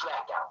goes to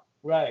SmackDown.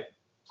 Right.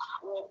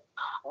 With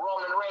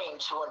Roman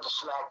Reigns, who went to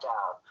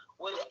SmackDown.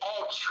 With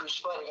Edge, who's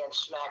fighting on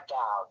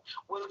SmackDown.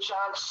 With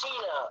John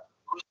Cena,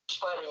 who's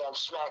fighting on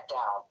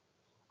SmackDown.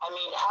 I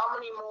mean, how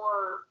many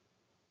more,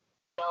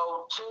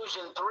 2s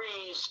and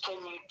 3s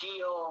can you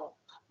deal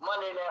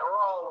Monday Night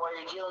Raw where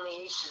you're dealing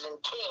the Aces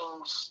and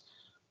Kings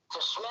to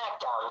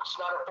SmackDown? It's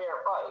not a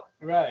fair fight.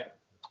 Right.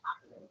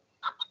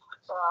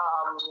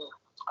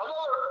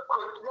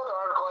 Another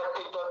article I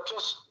picked up,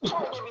 just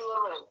trying to give you a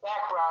little bit of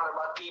background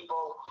about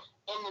people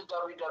in the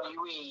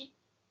WWE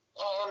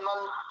And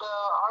the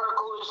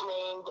article is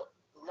named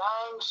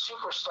 9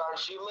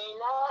 superstars you may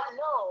not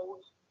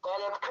know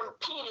that have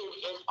competed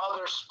in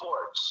other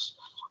sports.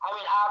 I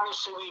mean,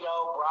 obviously we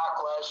know Brock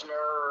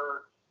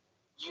Lesnar,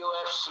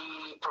 UFC,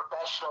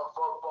 professional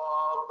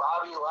football,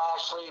 Bobby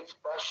Lashley,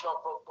 professional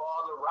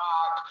football, The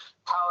Rock,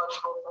 college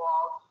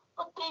football.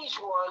 But these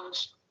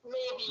ones,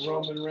 maybe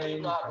Roman you Reigns,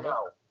 do not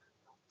know.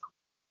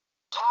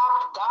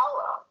 Top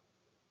Dollar.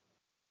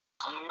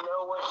 Do you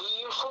know what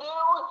he used to do?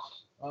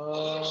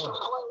 He used to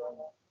play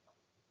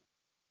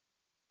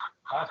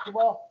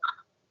basketball?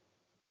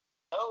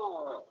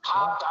 No,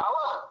 Top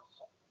Dollar.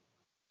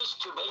 He's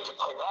too big to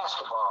play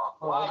basketball.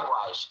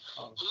 Likewise,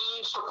 he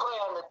used to play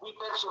on the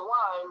defensive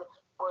line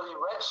for the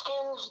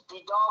Redskins,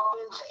 the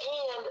Dolphins,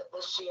 and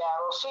the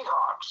Seattle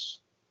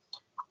Seahawks.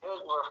 He was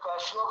a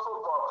professional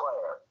football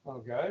player.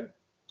 Okay.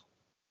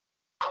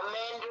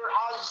 Commander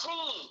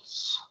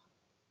Aziz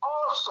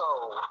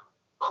also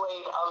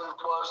played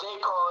what they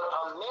call it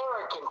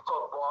American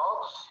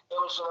football. It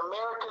was an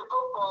American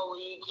football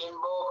league in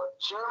both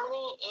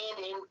Germany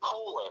and in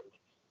Poland.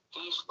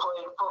 He's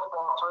played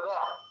football for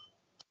them.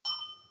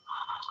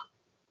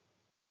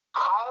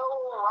 Kyle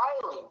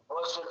O'Reilly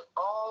was an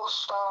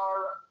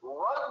all-star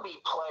rugby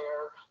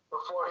player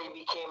before he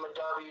became a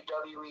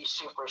WWE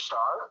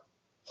superstar.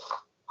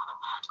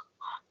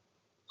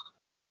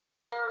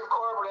 Baron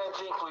Corbin, I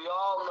think we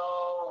all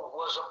know,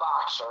 was a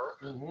boxer.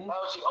 Mm-hmm. That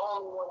was the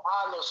only one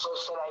on this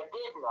list that I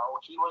did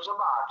know. He was a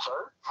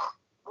boxer.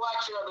 Well,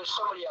 actually, there's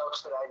somebody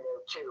else that I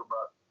knew too,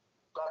 but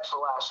that's the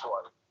last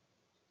one.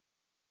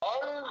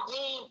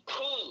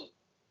 MVP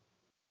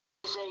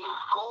is a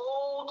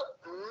gold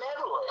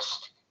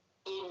medalist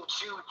in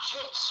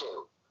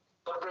Jiu-Jitsu,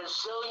 the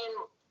Brazilian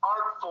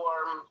art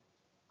form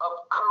of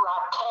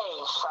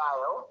karate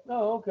style.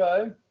 Oh,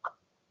 okay.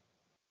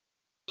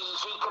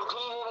 He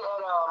competed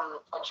at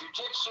a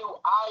Jiu-Jitsu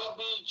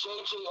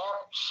IBJJF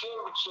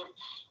championship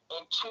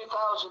in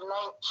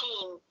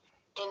 2019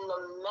 in the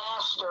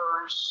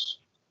Masters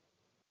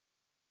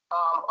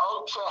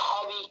ultra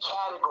heavy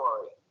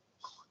category.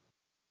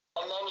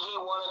 And then he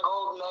won a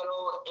gold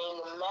medal in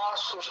the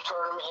Masters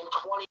tournament in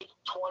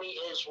 2020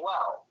 as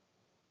well.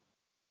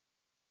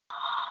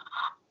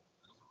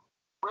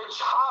 Rich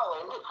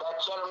Holland, that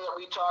gentleman that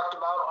we talked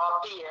about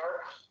off the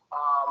air,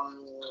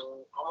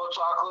 we'll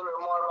talk a little bit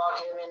more about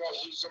him in that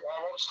he's in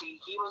NXT.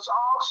 He was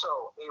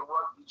also a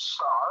rugby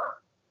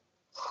star.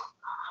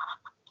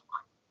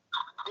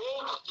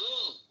 Big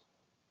E.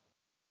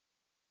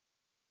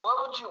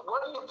 What do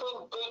you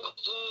think Big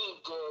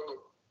E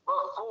did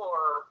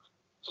before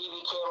he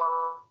became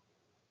a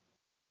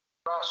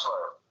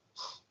wrestler?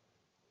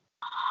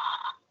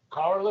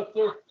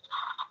 Powerlifter?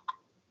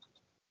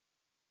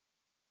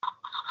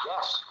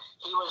 Yes,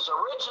 he was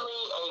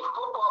originally a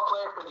football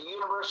player for the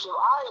University of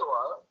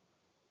Iowa,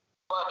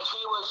 but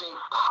he was a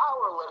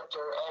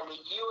powerlifter and a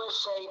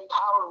USA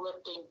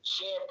powerlifting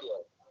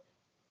champion.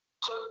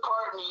 Took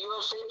part in the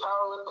USA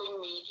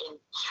powerlifting meet in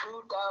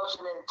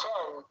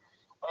 2010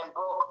 and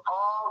broke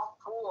all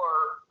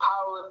 4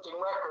 powerlifting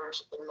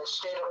records in the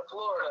state of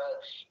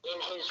Florida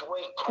in his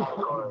weight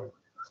category.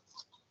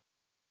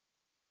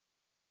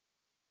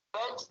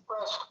 Bench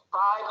pressed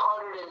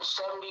 575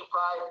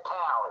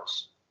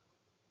 pounds.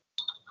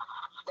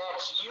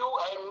 That's you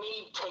and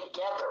me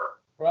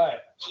together.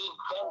 Right. He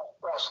bench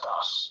pressed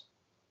us.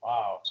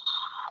 Wow.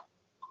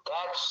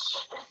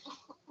 That's,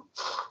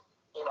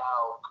 yeah.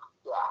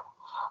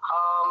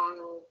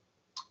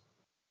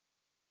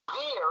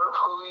 Veer,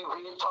 who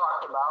we had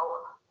talked about,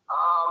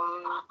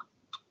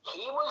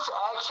 he was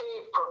actually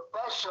a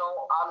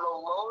professional on the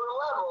lower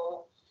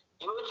level.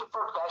 He was a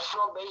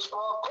professional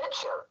baseball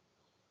pitcher.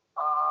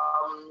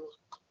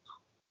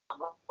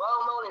 Well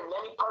known in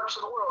many parts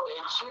of the world.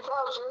 In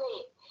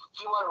 2008,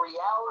 he won a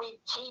reality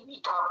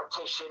TV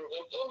competition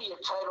in India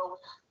titled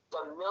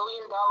The $1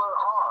 Million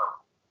Arm.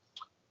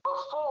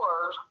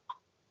 Before,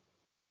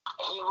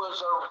 he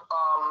was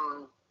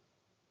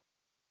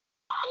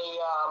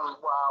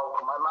wow,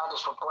 my mind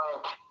is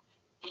blank.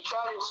 He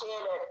tried to say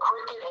that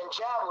cricket and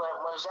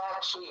javelin was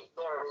actually,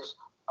 there it is,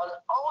 an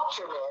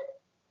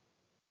alternate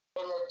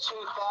in the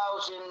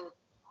 2012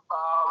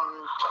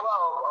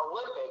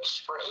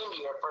 Olympics for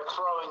India for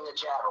throwing the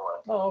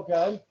javelin. Oh,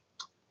 okay.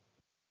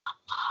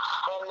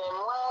 And then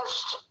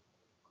last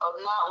but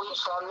not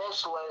least on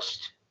this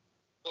list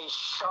is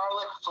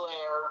Charlotte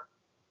Flair,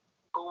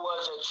 who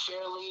was a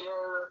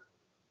cheerleader,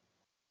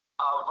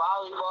 a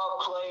volleyball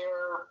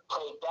player,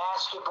 played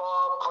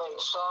basketball, played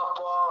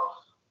softball,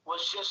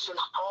 was just an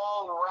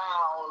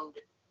all-round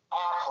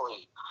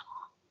athlete.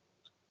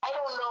 I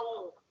don't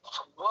know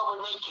what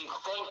would make you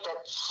think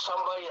that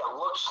somebody that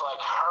looks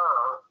like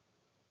her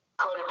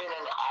could have been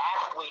an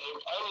athlete in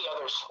any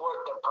other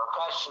sport than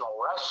professional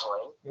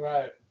wrestling.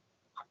 Right.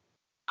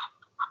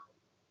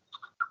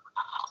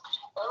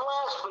 And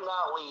last but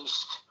not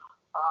least,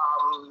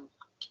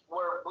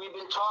 we've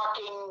been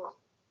talking,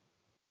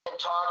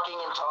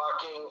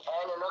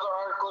 and another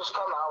article has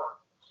come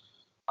out.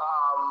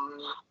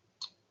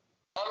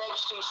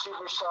 NXT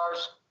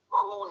superstars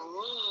who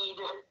need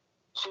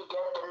to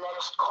get the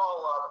next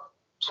call up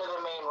to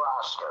the main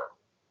roster.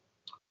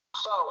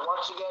 So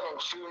once again, in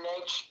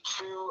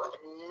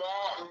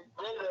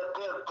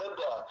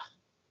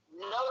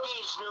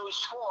Nuggies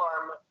News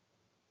form,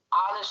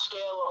 on a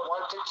scale of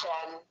 1 to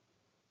 10,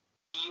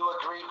 do you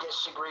agree,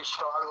 disagree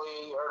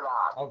strongly, or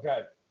not?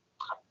 Okay.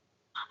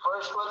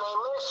 First one they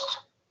list,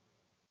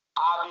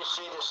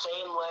 obviously the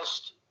same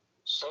list,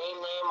 same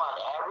name on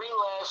every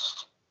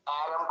list,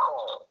 Adam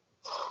Cole.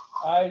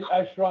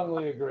 I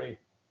strongly agree.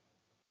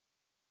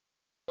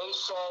 They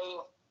say,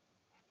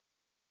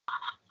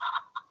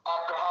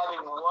 after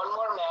having one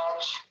more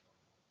match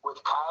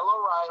with Kyle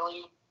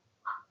O'Reilly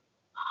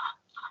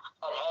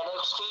at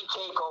NXT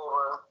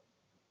TakeOver,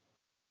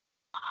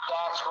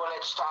 that's when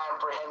it's time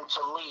for him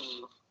to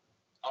leave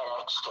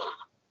NXT.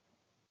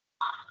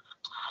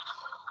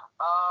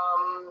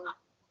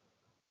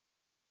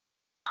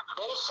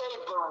 They say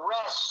the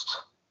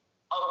rest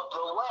of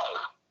the way.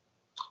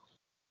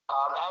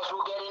 As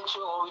we'll get into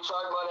when we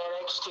talk about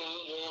NXT,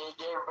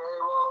 there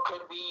very well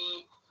could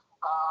be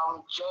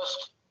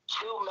just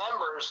 2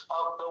 members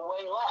of the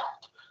way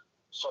left.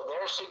 So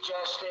they're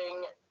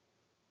suggesting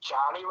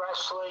Johnny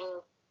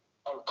Wrestling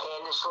and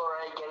Candice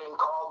LeRae getting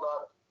called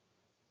up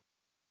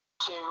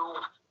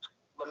to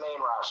the main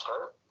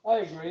roster. I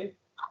agree.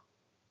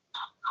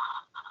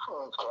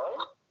 Okay.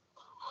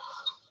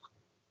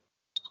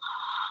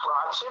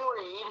 Bronson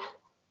Reed.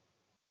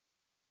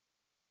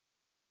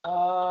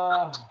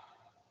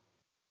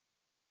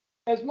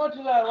 As much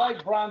as I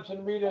like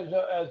Bronson Reed as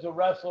a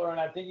wrestler, and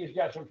I think he's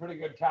got some pretty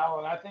good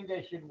talent, I think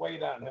they should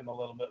wait on him a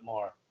little bit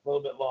more, a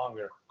little bit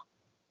longer.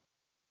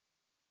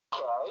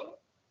 Okay.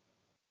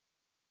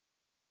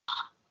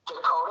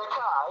 Dakota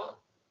Kai.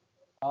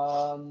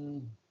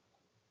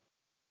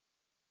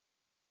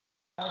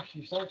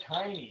 She's so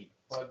tiny,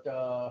 but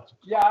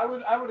yeah,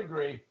 I would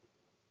agree.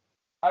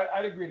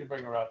 I'd agree to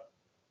bring her up.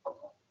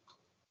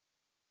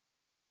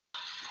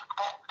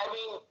 I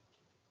mean,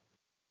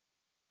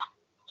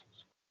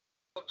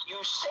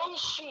 you say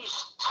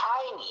she's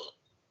tiny.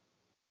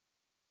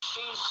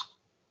 She's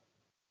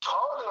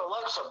taller than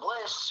Alexa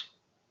Bliss.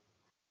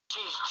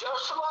 She's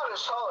just about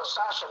as tall as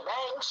Sasha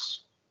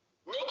Banks.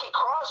 Nikki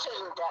Cross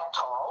isn't that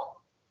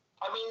tall.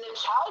 I mean,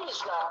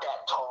 Natalia's not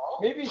that tall.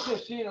 Maybe it's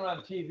just seeing her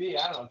on TV.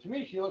 I don't know. To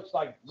me, she looks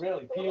like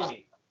really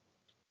puny.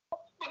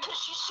 Because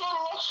she's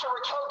sitting next to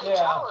Raquel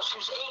Gonzalez,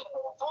 who's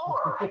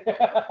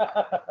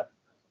 8'4".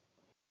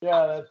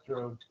 Yeah, that's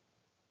true.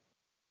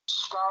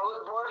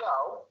 Scarlett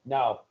Bordeaux.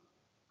 No.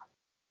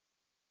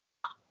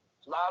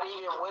 Not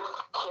even with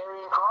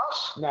Karrion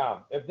Kross?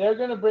 No. If they're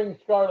going to bring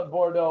Scarlett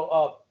Bordeaux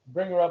up,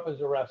 bring her up as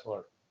a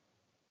wrestler.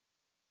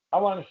 I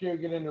want to see her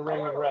get in the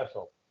ring and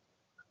wrestle.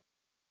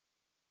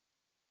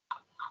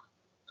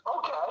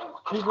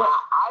 Okay. I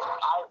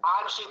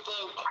honestly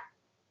think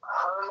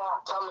her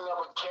not coming up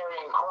with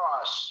Karrion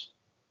Kross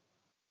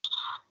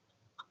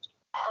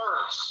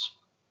hurts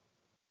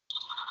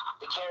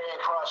the Karrion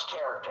Kross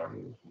character.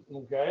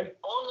 Okay.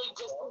 Only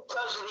just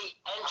because of the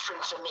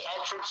entrance, and the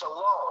entrance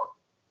alone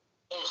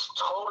is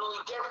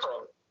totally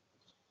different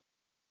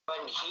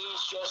when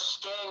he's just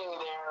standing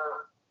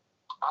there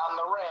on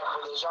the ramp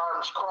with his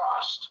arms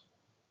crossed.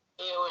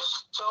 It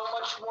was so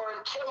much more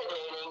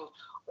intimidating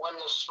when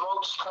the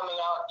smoke's coming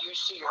out, you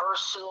see her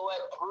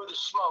silhouette through the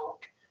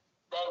smoke,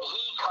 then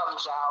he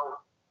comes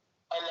out,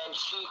 and then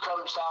she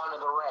comes down to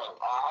the ring.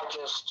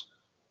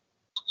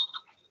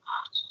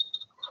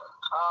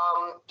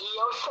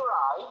 Io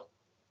Shirai.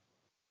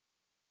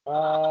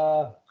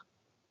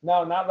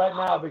 No, not right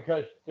now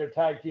because they're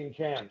tag team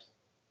champs.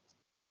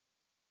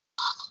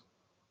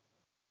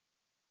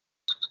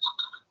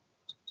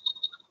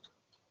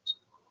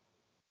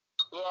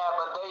 Yeah,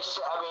 but they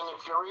say, I mean,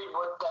 if you read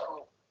what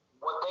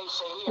they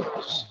say here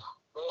is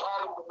they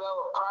haven't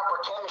developed proper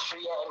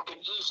chemistry yet and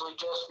could easily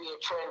just be a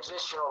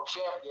transitional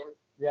champion.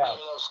 Yeah.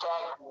 Meaning as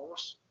tag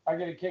teams. I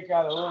get a kick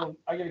out of a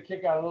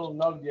little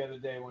nug the other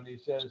day when he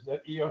says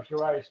that Io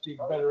Shirai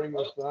speaks better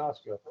English than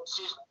Asuka.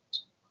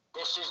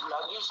 This is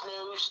Nuggies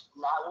News,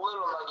 not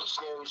Little Nuggies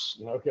News.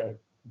 Okay.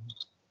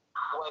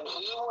 When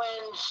he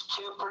wins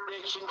 2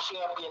 prediction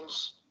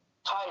champions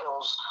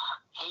titles,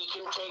 he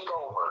can take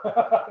over.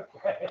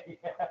 Okay.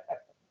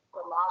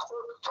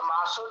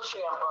 Tommaso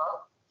Ciampa.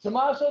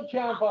 Tommaso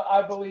Ciampa,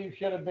 I believe,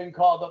 should have been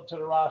called up to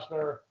the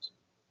roster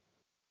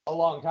a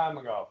long time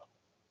ago.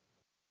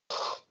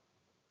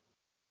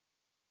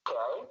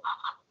 Okay.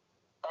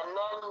 And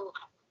then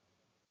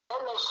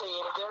they say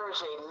if there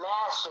is a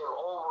massive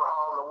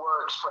overhaul in the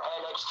works for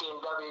NXT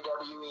and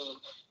WWE,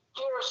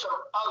 here are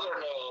some other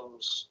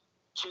names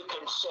to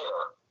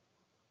consider.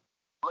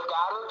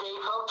 Legado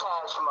del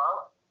Fantasma.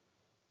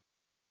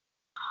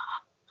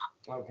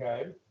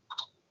 Okay.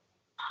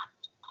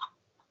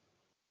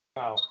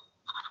 No.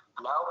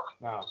 No?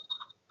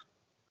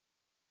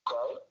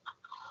 Okay.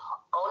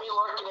 Oney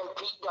Lorcan and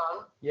Pete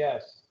Dunne.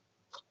 Yes.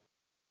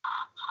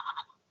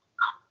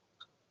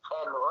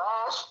 And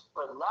last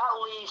but not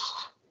least,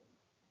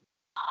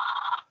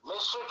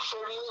 Mr.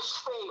 Trivia's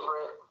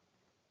favorite,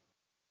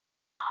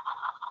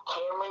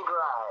 Cameron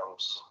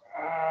Grimes.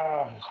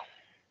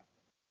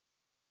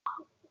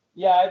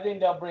 Yeah, I think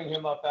they'll bring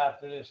him up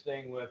after this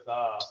thing with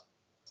LA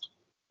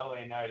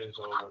Knight is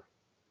over.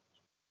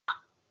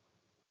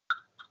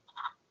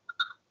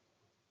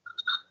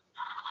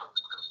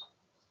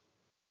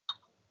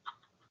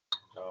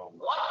 So,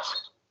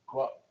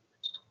 What?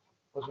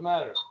 What's the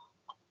matter?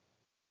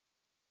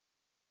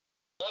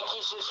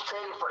 Yankees just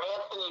traded for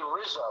Anthony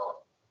Rizzo.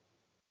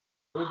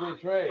 Who'd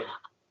they trade?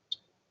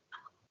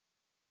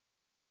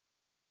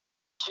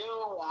 2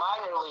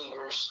 minor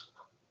leaguers.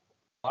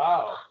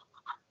 Wow.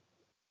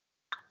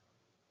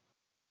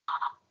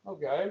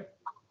 Okay.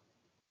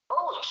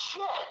 Holy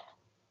shit.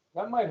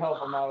 That might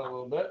help him out a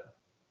little bit.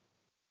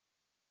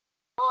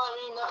 Well, I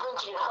mean,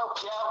 nothing's going to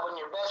help you out when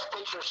your best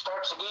pitcher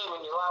starts a game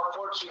and you allow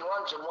 14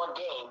 runs in one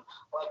game,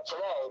 like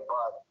today,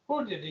 but...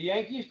 Who did? The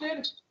Yankees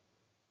did?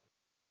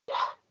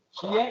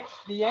 Yeah.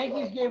 The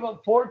Yankees gave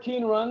up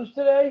 14 runs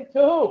today? To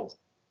who?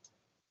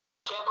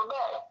 Tampa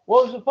Bay.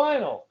 What was the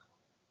final?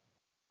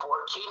 14-0.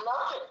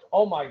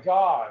 Oh, my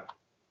God.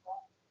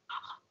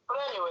 But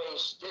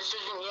anyways, this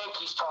isn't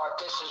Yankees talk.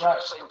 This is Right.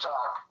 wrestling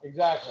talk.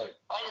 Exactly.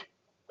 And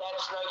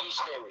that's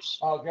Nuggies News.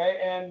 Okay,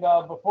 and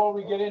before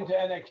we get into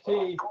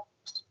NXT,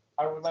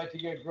 I would like to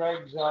get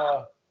Greg's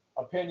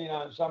opinion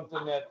on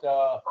something that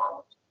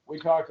we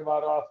talked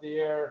about off the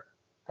air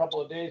a couple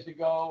of days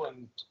ago,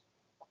 and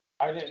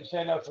I didn't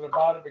say nothing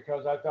about it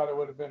because I thought it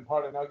would have been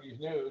part of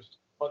Nuggies News.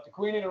 But the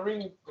Queen of the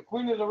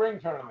Ring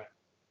tournament.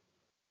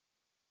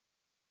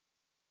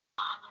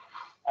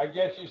 I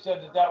guess you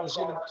said that was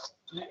gonna.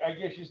 I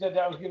guess you said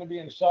that was gonna be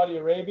in Saudi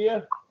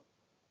Arabia.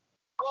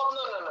 Well, no.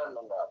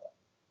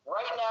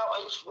 Right now,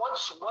 it's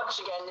once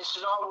again, this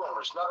is all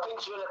rumors.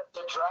 Nothing's been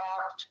the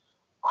draft,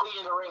 Queen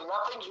of the Ring.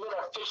 Nothing's been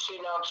officially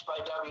announced by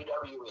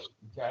WWE.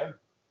 Okay.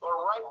 But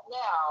right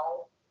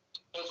now,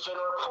 it's been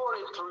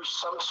reported through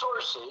some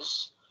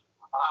sources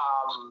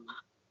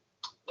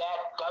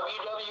that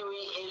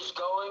WWE is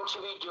going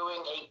to be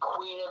doing a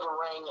Queen of the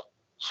Ring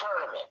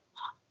tournament.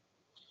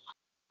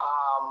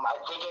 I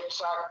think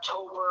it's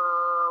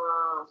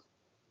October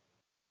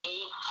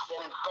 8th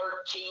and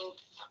 13th,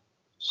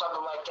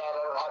 something like that.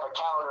 I don't have a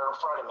calendar in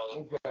front of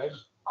me. Okay.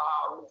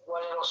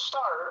 When it'll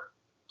start,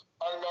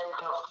 and then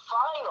the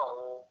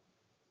final.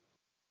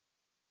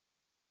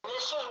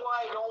 This is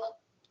why I don't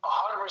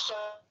 100%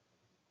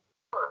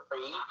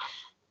 agree,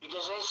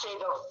 because they say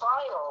the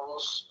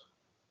finals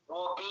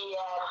will be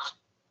at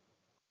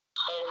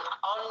an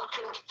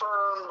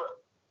unconfirmed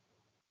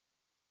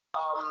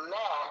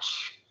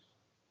match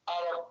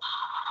at an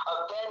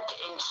event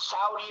in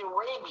Saudi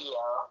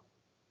Arabia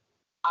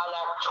on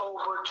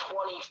October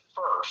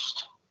 21st.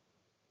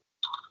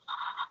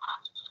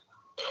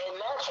 And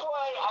that's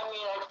why, I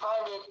mean, I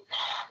find it,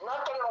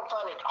 not that I don't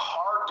find it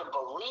hard to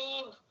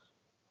believe,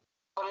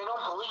 but I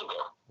don't believe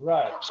it.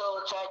 Right. Until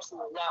it's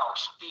actually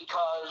announced,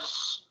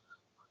 because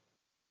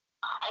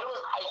I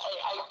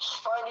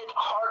find it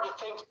hard to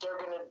think they're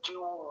going to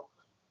do,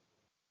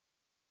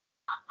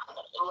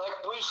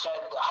 like we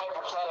said,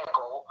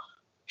 hypothetical,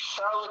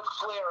 Charlotte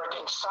Flair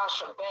against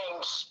Sasha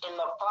Banks in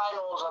the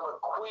finals of a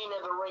Queen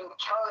of the Ring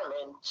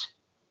tournament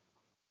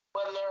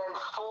when they're in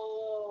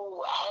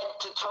full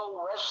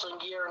head-to-toe wrestling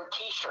gear and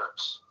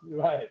T-shirts.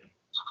 Right.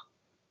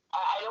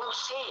 I don't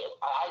see it.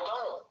 I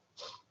don't.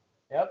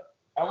 Yep.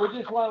 I would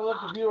just want to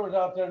let the viewers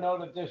out there know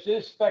that this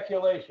is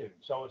speculation,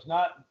 so it's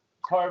not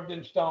carved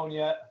in stone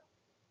yet.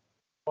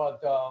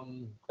 But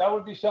that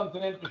would be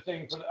something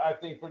interesting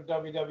for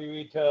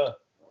WWE to.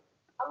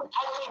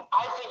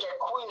 I think a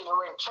Queen of the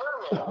Ring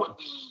tournament would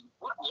be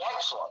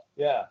excellent.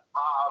 Yeah. I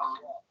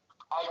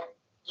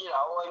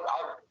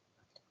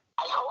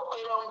hope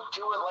they don't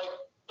do it like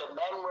the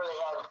men where they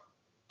have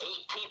 8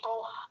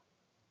 people.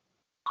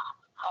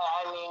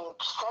 I mean,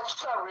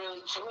 that's not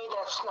really, to me,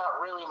 that's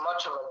not really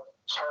much of a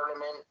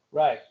tournament.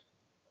 Right.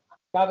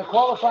 Now the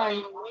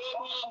qualifying.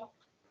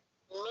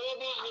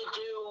 Maybe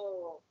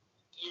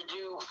you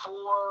do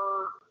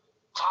 4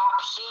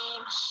 top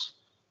seeds,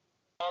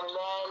 and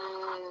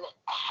then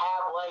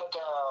have like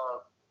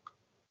a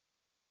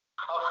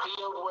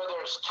field where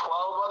there's 12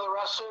 other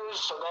wrestlers,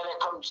 so then it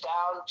comes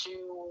down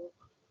to,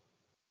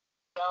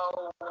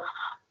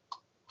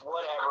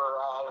 whatever,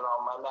 I don't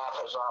know, my math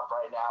is off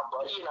right now,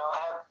 but,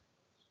 have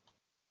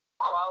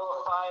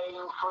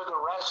qualifying for the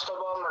rest of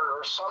them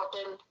or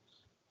something.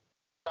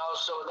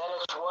 So then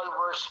it's 1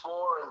 versus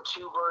 4 and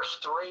 2 versus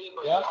 3,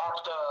 but yep. You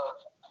have to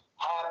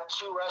have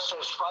 2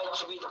 wrestlers fight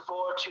to be the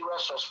 4, 2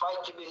 wrestlers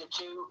fight to be the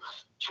 2, 2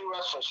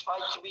 wrestlers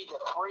fight to be the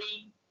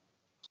 3.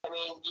 I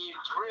mean, you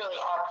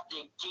really have to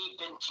dig deep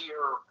into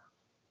your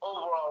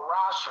overall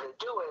roster to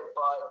do it,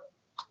 but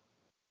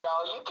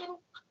you can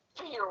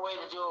figure a way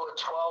to do it with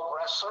 12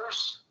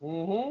 wrestlers.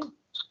 Mm-hmm.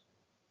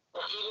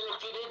 Even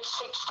if you did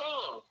 16,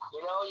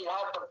 you'd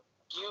have to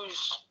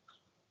use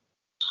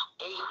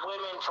 8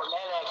 women from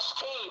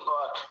NXT,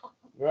 but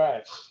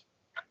right.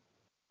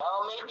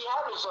 Well, maybe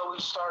have it so we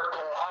start to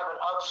have an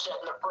upset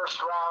in the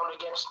first round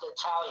against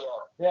Natalya.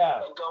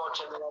 Yeah. And go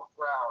into the next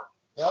round.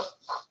 Yep.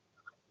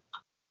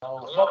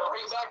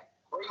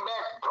 Bring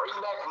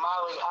back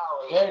Molly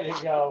Holly. There you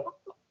go.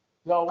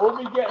 So we'll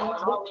be getting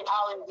Molly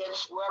Holly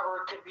against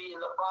whoever could be in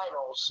the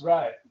finals.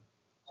 right.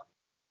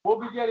 We'll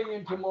be getting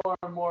into more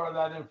and more of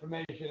that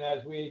information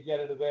as we get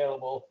it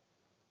available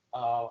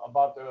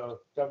about the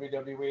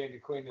WWE and the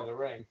Queen of the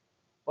Ring.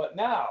 But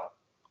now,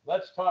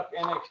 let's talk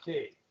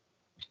NXT.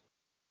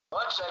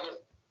 1 second.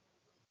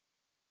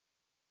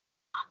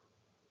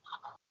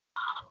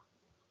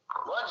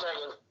 1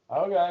 second. Okay.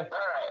 All right.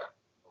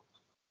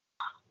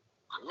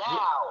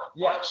 Now,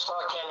 Yeah. let's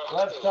talk NXT.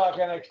 Let's talk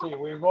NXT.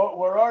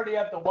 We're already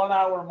at the 1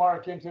 hour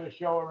mark into the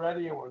show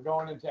already, and we're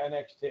going into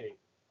NXT.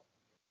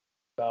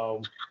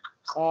 So,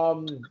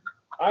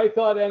 I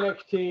thought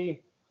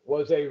NXT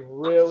was a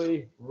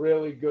really,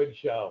 really good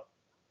show.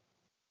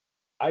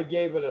 I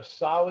gave it a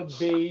solid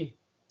B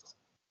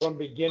from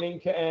beginning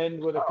to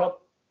end with a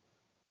couple,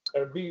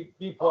 or B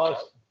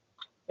plus,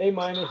 A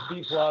minus,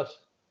 B plus,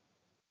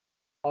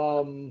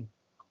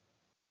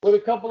 with a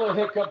couple of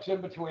hiccups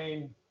in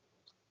between.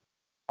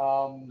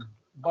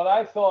 But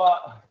I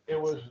thought it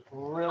was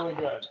really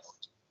good.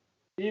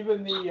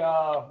 Even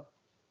the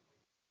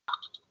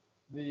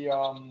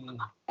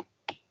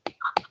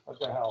what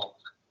the hell?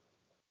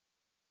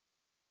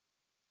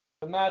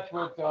 The match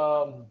with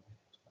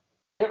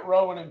Hit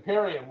Row and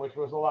Imperium, which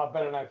was a lot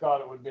better than I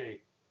thought it would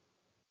be.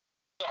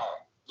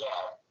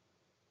 Yeah.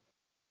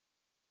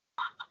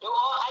 Well,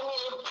 I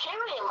mean,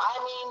 Imperium,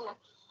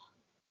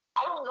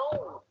 I don't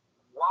know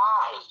why.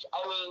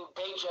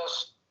 They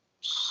just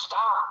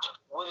stopped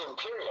with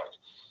Imperium.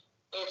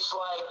 It's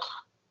like,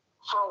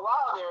 for a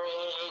while there,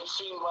 it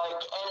seemed like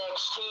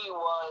NXT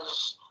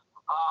was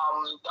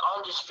the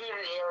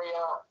Undisputed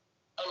Area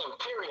and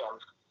Imperium,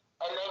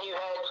 and then you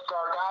had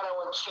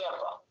Gargano and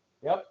Ciampa.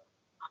 Yep.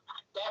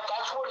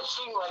 That's what it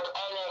seemed like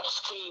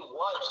NXT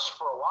was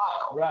for a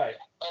while. Right.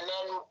 And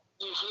then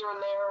you here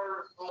and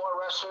there,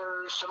 more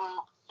wrestlers,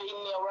 some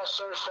female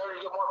wrestlers started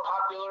to get more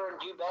popular and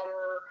do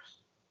better.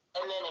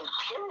 And then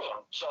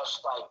Imperium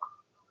just like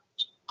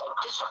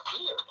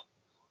disappeared.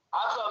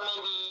 I thought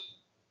maybe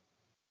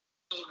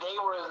they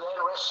were then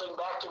wrestling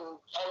back in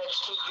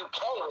NXT UK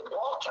with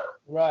Walter.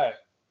 Right.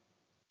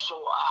 So,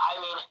 I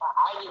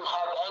didn't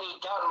have any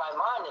doubt in my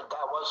mind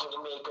that wasn't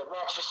going to be a good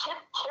match. Because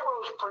Hero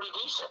was pretty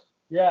decent.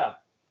 Yeah.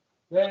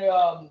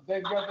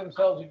 They've got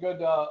themselves a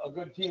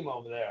good team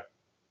over there.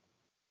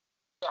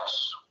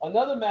 Yes.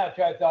 Another match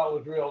I thought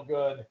was real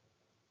good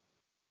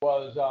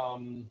was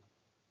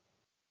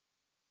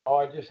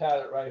I just had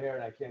it right here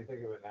and I can't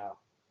think of it now.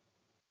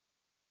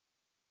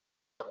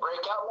 The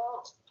breakout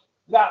match?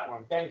 That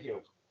one, thank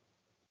you.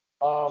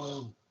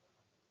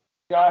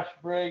 Josh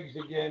Briggs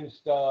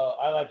against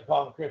I like to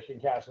call him Christian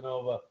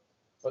Casanova,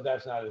 but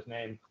that's not his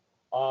name.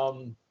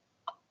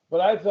 But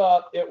I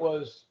thought it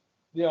was,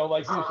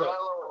 like you said,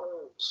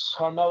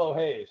 Carmelo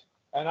Hayes.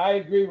 And I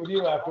agree with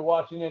you after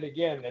watching it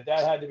again that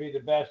had to be the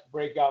best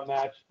breakout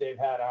match they've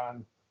had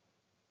on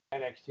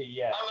NXT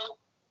yet.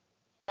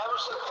 That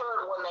was the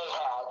third one they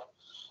had.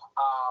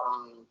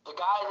 The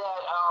guy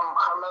that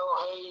Carmelo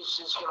Hayes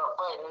is going to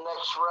fight in the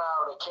next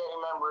round, I can't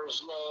remember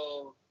his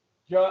name.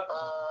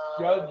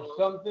 Judge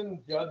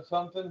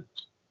something?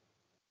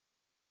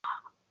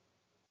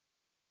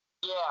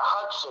 Yeah,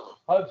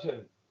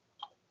 Hudson.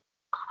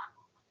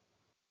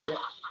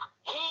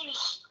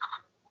 He's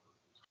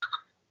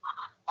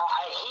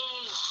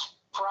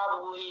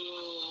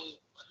probably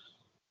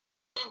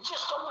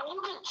just,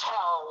 you can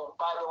tell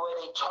by the way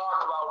they talk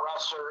about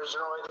wrestlers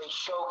and the way they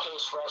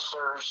showcase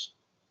wrestlers,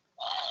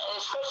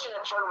 especially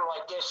in a tournament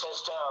like this,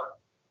 as to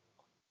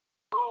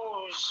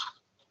who's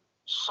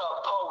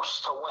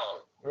supposed to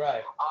win.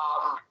 Right.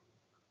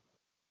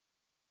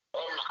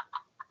 And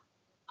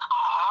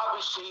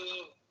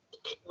obviously,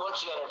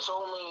 once again, it's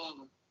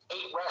only 8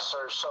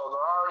 wrestlers, so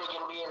they're already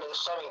going to be into the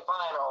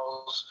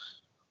semifinals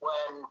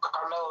when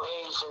Carmelo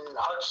Hayes and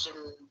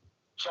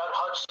Judd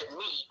Hudson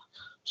meet.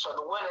 So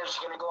the winner's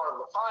going to go into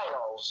the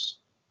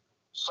finals.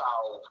 So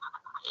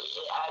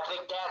I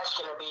think that's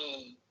going to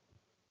be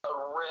a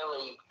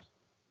really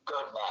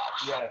good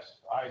match. Yes,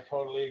 I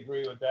totally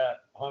agree with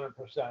that, 100%.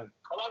 And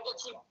I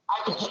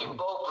can see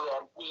both of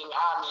them being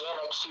on the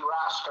NXT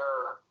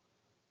roster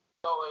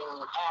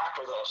going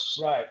after this.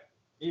 Right.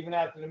 Even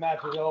after the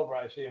match is over,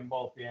 I see them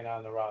both being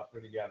on the roster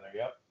together.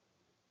 Yep.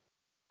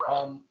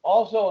 Right.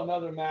 Also,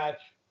 another match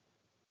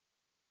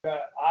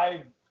that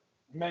I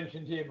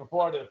mentioned to you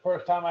before, the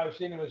first time I've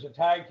seen them as a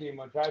tag team,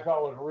 which I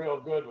thought was real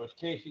good, was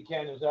Casey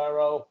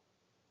Canizaro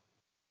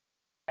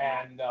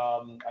and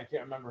I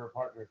can't remember her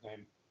partner's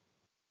name.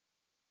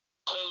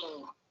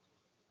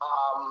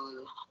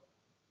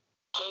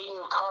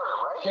 Caden Carter,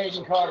 right?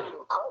 Caden Carter.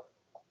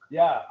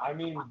 Yeah,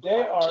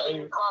 they are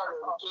Caden Carter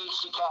and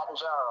Casey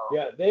Catanzaro.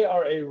 Yeah, they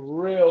are a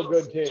real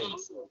good team.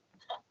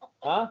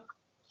 Huh?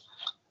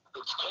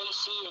 It's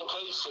Casey and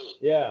Casey.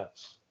 Yeah,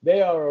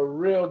 they are a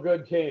real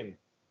good team.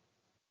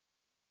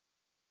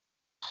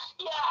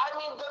 Yeah,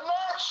 the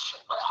match,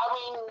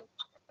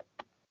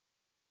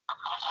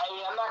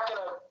 I'm not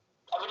going to,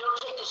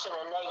 don't take this in a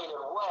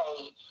negative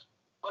way,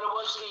 but it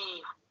was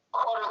the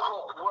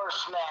quote-unquote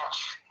worst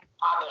match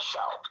on the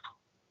show.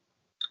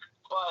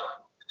 But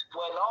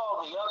when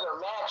all the other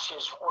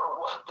matches were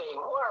what they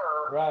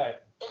were,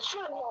 Right. it's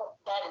really not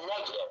that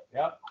negative.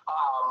 Yep.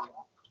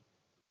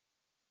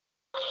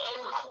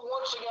 And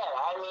once again,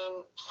 I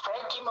mean,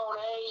 Frankie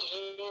Monet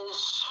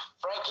is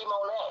Frankie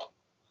Monet.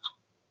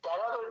 That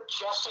other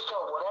Jessica,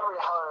 whatever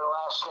the hell her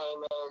last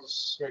name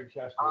is. Greg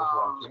Chester is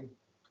watching.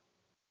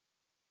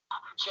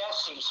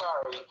 Jessie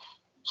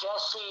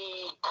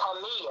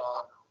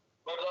Camilla.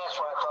 Maybe that's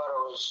why I thought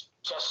it was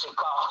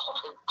Jessica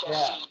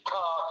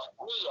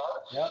Mia.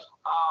 Yep.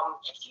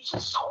 She's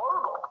just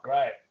horrible.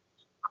 Right.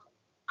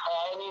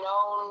 And, you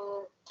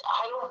know,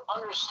 I don't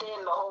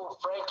understand the whole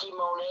Frankie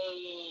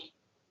Monet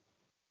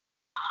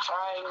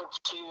trying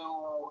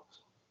to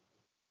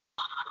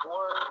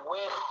work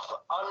with,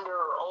 under,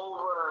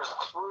 over,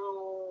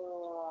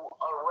 through,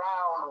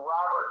 around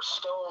Robert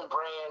Stone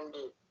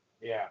brand.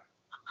 Yeah.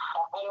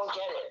 I don't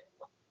get it.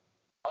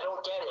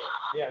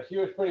 Yeah, she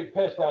was pretty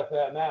pissed after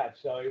that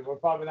match, so we're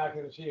probably not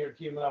going to see her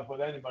teaming up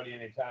with anybody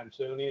anytime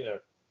soon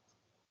either.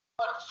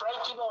 But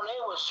Frankie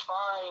Monet was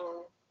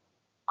fine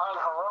on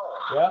her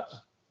own. Yeah.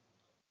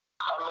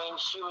 I mean,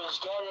 she was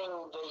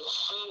getting the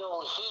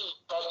heel heat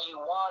that you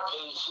want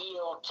a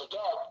heel to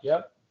get.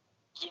 Yep.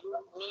 You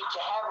don't need to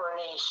have her in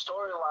a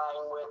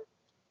storyline with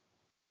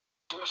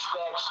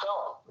douchebag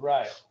Stone.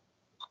 Right.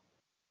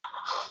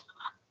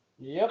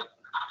 Yep.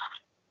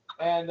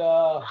 And,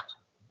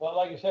 but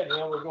like I said, you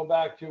know, we'll go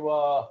back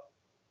to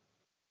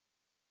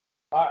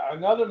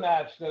another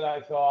match that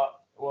I thought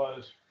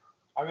was,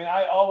 I mean,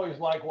 I always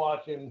like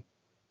watching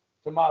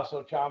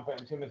Tommaso Ciampa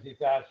and Timothy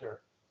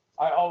Thatcher.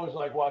 I always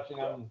like watching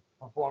them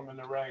perform in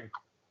the ring.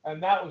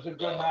 And that was a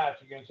good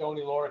match against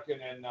Oney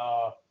Lorcan and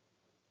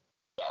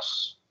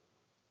yes.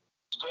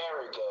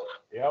 Very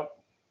good. Yep.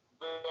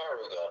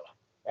 Very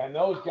good. And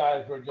those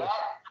guys were just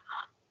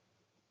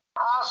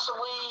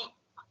possibly,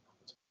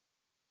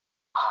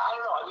 I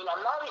don't know. I mean,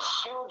 I'm not a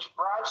huge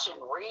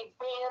Bronson Reed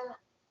fan,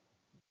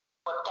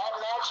 but that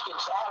match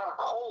against Adam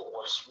Cole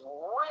was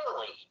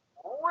really,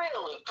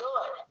 really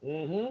good.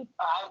 Mm-hmm.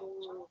 I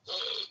mean,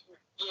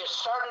 you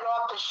started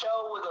off the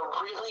show with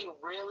a really,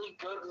 really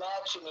good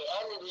match, and you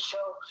ended the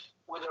show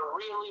with a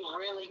really,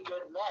 really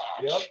good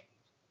match. Yep.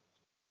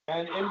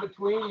 And in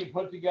between, you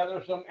put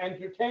together some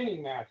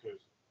entertaining matches.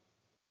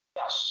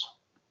 Yes.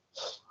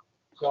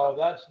 So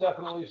that's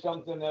definitely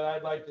something that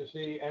I'd like to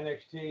see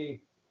NXT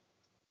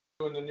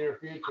do in the near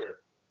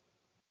future,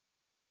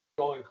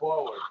 going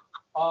forward.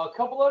 A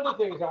couple other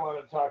things I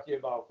wanted to talk to you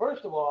about.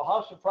 First of all,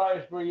 how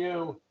surprised were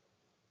you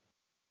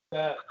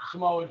that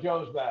Samoa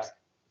Joe's back?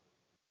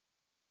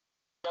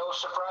 No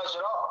surprise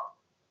at all.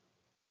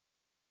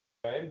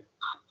 Okay.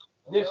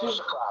 No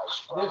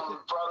surprise. From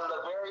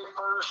the very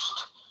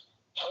first,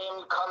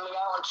 him coming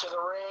out into the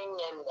ring,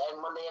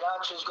 and when they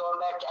announced he was going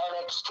back to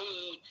NXT,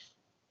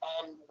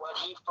 and when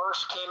he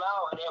first came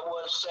out, and it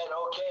was said,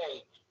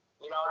 okay,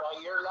 you know, now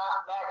you're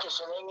not back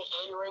as an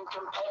in-ring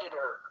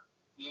competitor.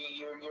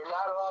 You're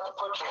not allowed to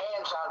put your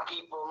hands on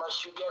people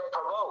unless you get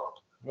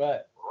provoked.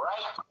 Right.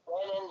 Right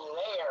then and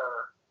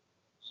there,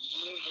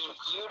 if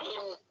you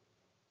didn't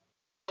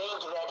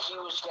think that he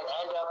was going to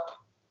end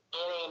up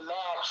in a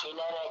match in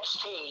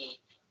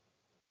NXT,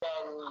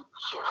 then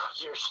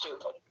you're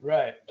stupid.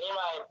 Right.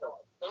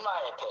 In my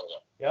opinion.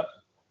 Yep.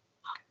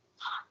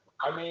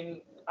 I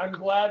mean, I'm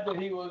glad that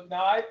he was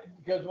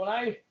because when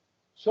I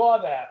saw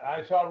that,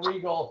 I saw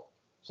Regal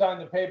sign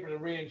the paper to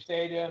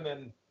reinstate him,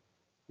 and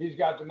he's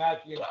got the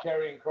match against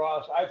Karrion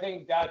Kross. I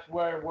think that's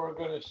where we're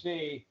going to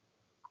see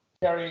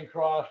Karrion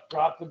Kross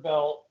drop the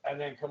belt and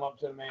then come up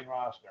to the main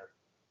roster.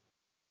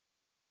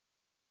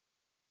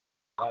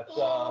 That's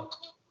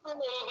maybe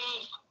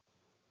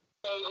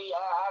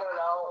I don't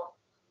know.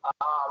 I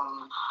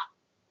mean,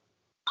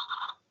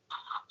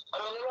 I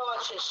know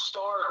it's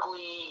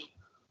historically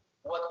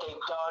what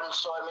they've done,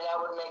 so I mean that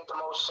would make the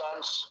most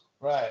sense.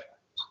 Right.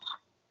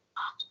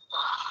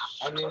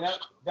 I mean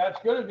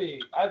that's going to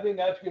be. I think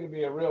that's going to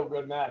be a real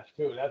good match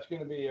too. That's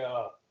going to be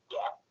a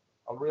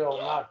real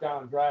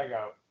knockdown drag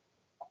out.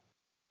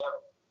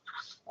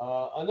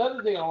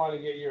 Another thing I want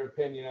to get your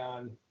opinion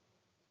on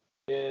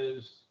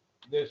is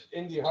this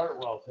Indy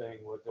Hartwell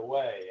thing with the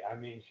Way. I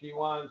mean, she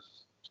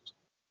wants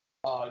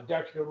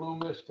Dexter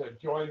Lumis to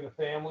join the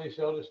family,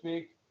 so to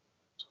speak.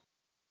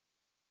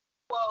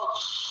 Well,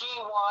 she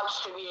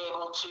wants to be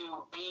able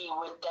to be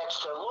with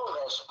Dexter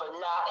Lumis, but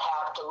not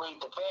have to leave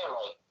the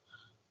family.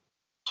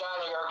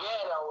 Johnny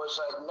Gargano was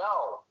like,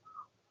 no,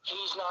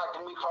 he's not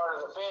going to be part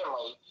of the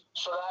family.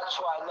 So that's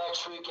why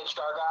next week it's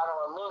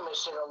Gargano and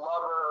Lumis in a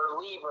lover or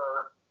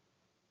leaver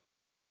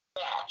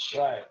match.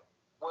 Right.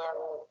 Where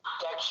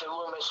Dexter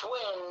Lumis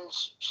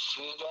wins,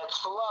 she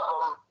gets to love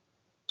him.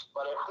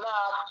 But if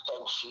not,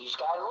 then she's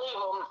got to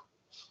leave him.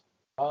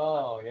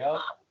 Oh,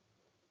 yep.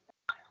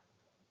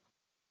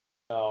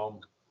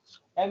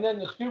 And then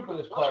the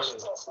stupidest part is...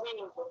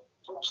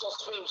 Which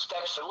just means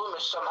Dexter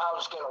Lumis somehow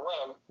is going to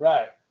win.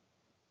 Right.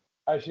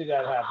 I see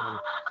that happening.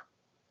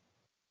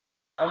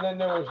 And then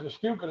there was the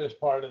stupidest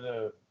part of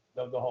the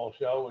whole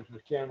show, which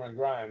was Cameron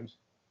Grimes.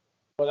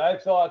 But I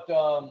thought it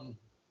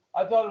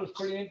was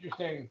pretty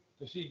interesting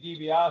to see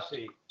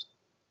DiBiase,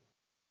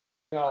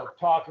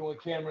 talking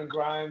with Cameron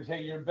Grimes.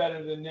 Hey, you're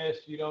better than this.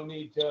 You don't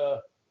need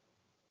to,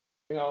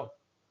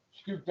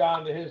 scoop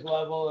down to his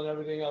level and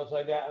everything else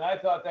like that. And I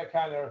thought that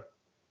kind of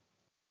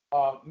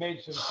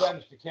made some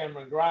sense to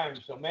Cameron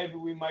Grimes. So maybe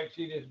we might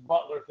see this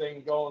Butler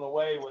thing going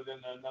away within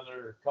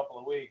another couple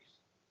of weeks.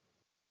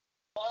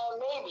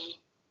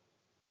 Maybe.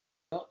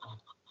 Well,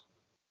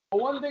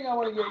 one thing I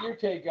want to get your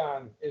take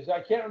on is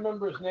I can't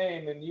remember his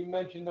name, and you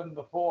mentioned him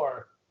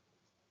before.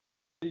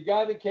 The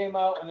guy that came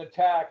out and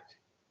attacked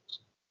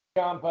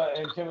Ciampa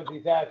and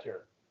Timothy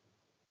Thatcher.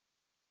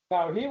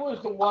 Now, he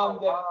was the one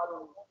that...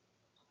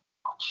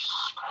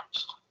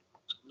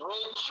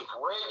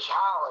 Ridge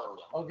Holland.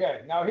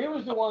 Okay, now he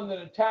was the one that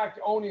attacked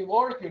Oney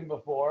Lorcan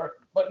before,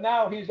 but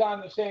now he's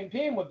on the same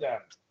team with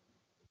them.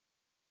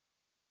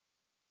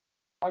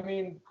 I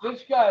mean,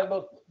 this guy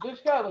looks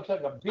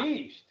like a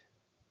beast.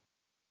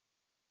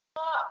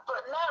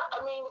 I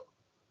mean,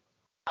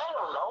 I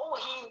don't know.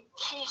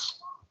 He's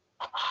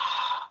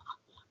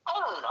I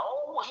don't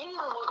know. He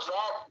didn't look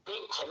that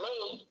big to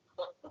me.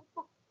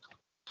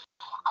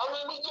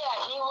 I mean, yeah,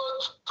 he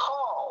looks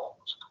tall.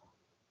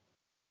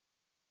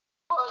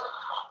 But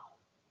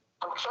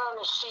I'm trying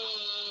to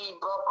see,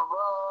 blah, blah,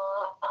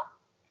 blah.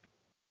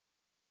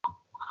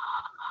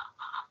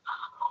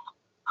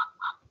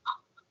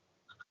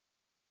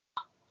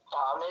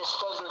 This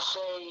doesn't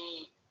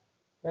say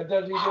That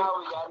doesn't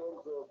how he got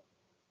injured.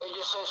 It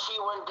just says he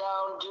went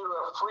down due to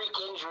a freak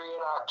injury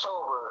in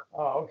October.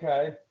 Oh,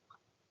 okay.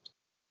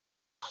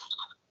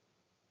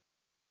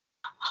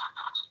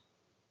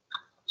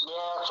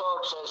 Yeah, that's all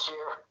it says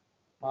here.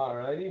 All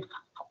righty.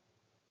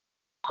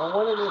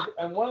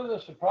 And one of the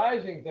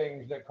surprising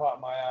things that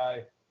caught my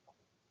eye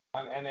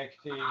on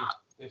NXT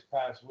this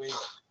past week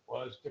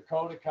was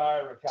Dakota Kai,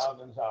 Raquel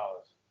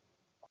Gonzalez.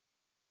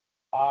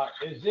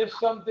 Is this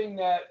something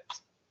that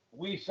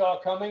we saw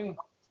coming?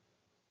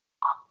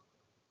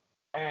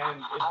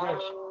 And I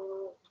mean,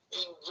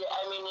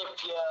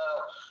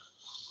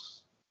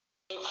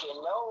 if you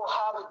know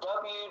how the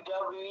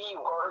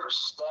WWE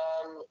works,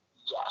 then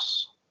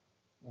yes.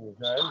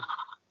 Okay.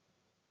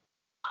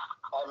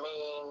 I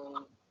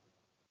mean,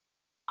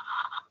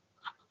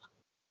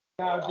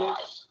 Now, every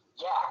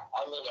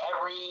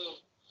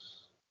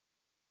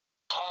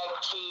tag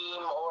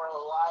team or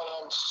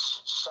alliance,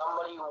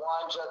 somebody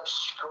winds up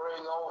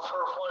screwing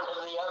over one of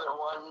the other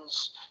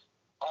ones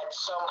at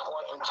some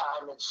point in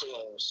time, it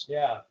seems.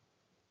 yeah.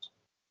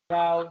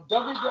 Now,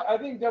 I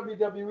think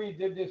WWE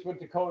did this with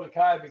Dakota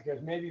Kai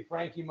because maybe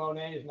Frankie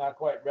Monet is not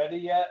quite ready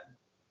yet.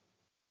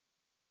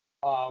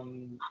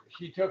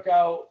 She took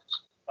out,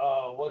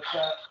 what's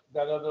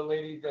that other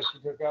lady that she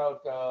took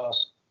out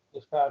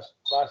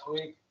last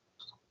week?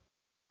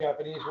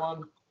 Japanese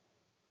one?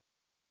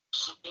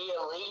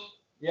 Sophia Lee?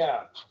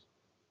 Yeah.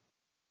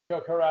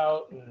 Took her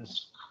out and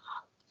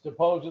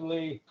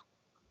supposedly...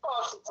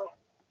 Oh,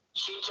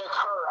 she took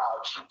her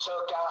out. She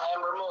took out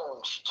Ember Moon.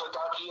 She took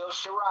out Io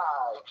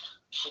Shirai.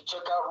 She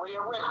took out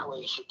Rhea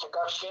Ripley. She took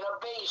out Shayna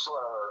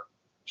Baszler.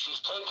 She's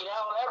taken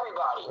out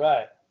everybody.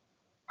 Right.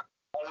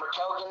 And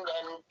Raquel and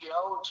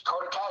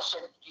Dakota Kai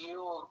said, you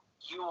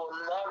will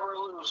never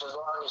lose as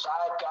long as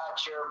I've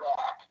got your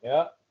back.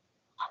 Yeah.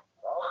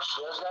 Well,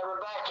 she doesn't have her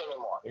back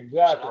anymore.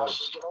 Exactly. So now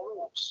she's gonna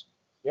lose.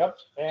 Yep.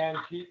 And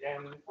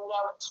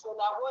so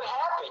now what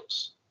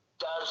happens?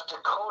 Does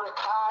Dakota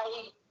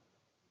Kai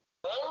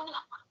win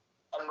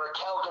and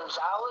Raquel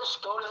Gonzalez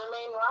go to the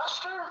main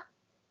roster?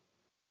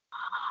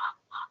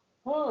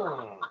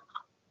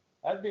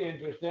 That'd be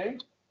interesting.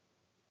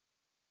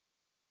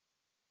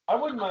 I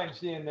wouldn't mind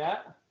seeing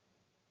that.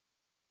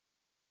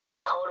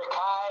 Dakota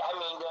Kai,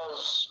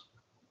 does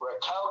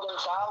Raquel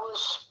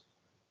Gonzalez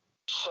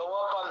show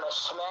up on the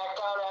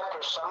SmackDown after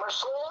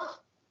SummerSlam?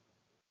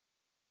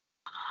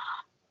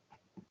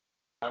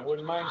 I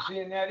wouldn't mind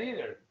seeing that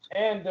either.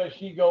 And does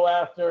she go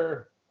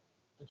after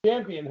the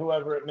champion,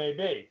 whoever it may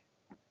be?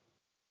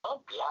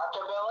 Oh, Bianca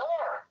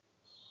Belair.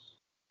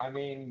 I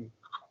mean,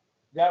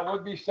 that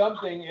would be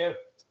something if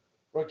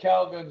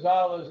Raquel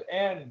Gonzalez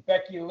and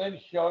Becky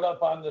Lynch showed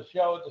up on the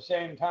show at the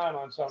same time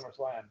on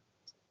SummerSlam.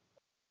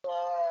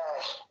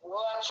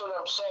 Well, that's what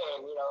I'm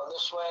saying.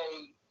 This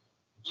way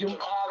you can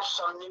have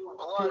some new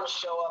blood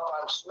show up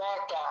on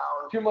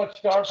SmackDown. Too much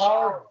star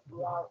power?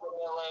 Bianca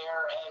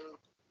Belair and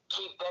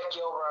keep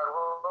Becky over on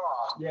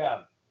Raw.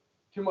 Yeah.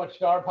 Too much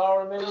star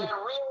power, maybe? I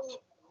really,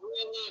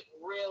 really,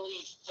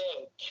 really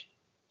think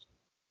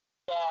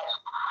that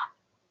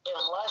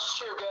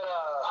unless you're going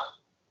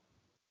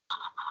to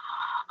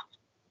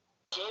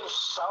give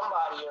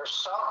somebody or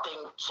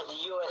something to the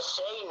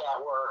USA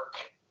Network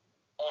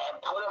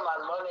and put them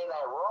on Monday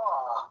Night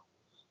Raw,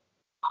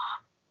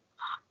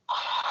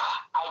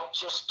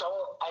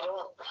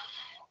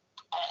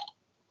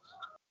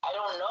 I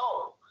don't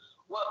know.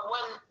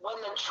 When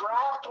the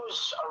draft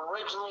was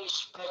originally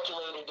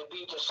speculated to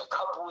be just a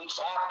couple weeks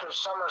after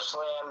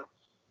SummerSlam,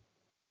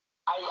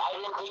 I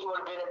didn't think it would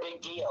have been a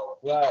big deal.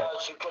 Right.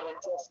 Because you could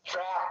have just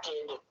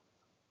drafted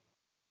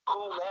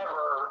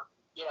whomever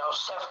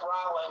Seth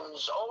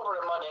Rollins over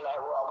to Monday Night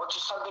Raw, which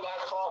is something I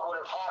thought would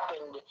have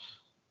happened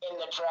in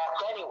the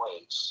draft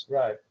anyways.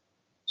 Right.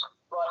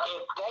 But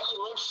if Becky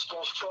Lynch is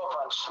going to show up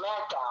on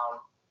SmackDown,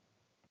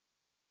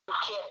 you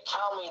can't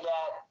tell me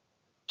that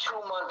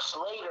 2 months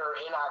later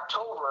in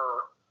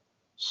October,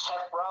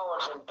 Seth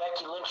Rollins and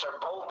Becky Lynch are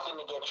both going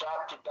to get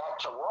drafted back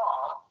to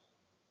Raw.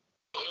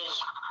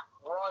 Is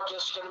Raw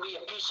just going to be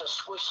a piece of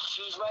Swiss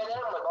cheese by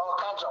then with all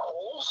kinds of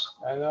holes?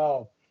 I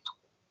know.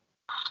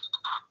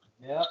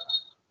 Yeah.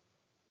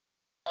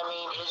 I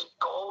mean, is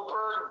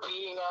Goldberg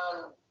being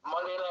on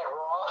Monday Night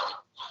Raw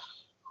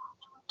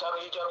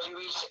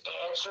WWE's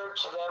answer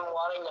to them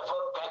wanting to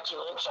put Becky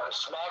Lynch on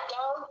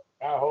SmackDown?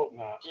 I hope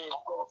not. Did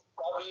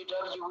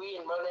WWE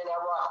and Monday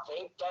Night Raw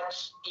think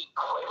that's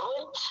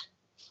equivalent?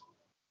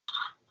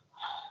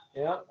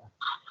 Yeah.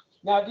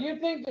 Now, do you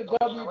think that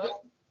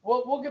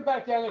we'll get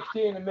back to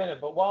NXT in a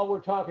minute, but while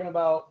we're talking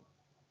about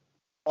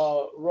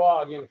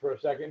Raw again for a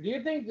second, do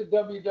you think the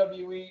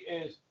WWE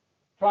is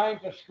trying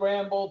to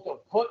scramble to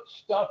put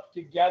stuff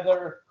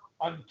together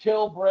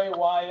until Bray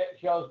Wyatt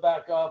shows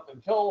back up,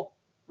 until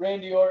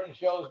Randy Orton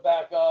shows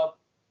back up?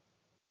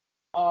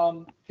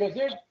 Because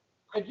it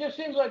just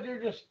seems like they're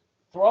just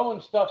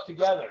throwing stuff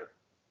together.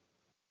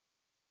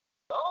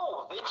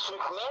 No, Vince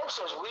McMahon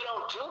says we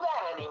don't do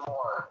that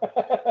anymore.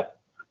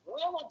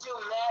 We only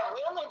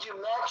do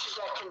matches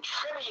that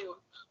contribute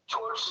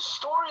towards the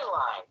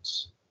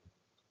storylines.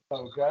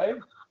 Okay.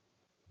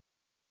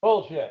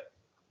 Bullshit.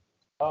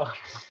 All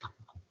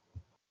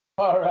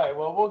right.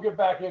 Well, we'll get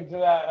back into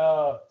that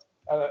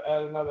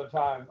at another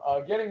time.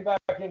 Getting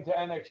back into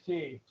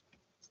NXT.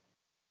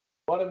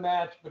 What a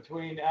match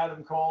between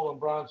Adam Cole and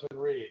Bronson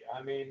Reed.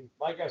 I mean,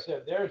 like I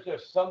said, there's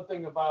just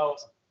something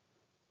about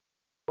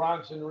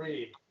Bronson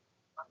Reed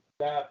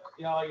that,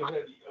 like I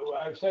said,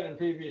 I've said in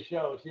previous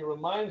shows, he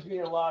reminds me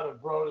a lot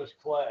of Brodus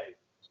Clay.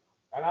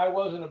 And I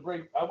wasn't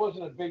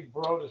a big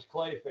Brodus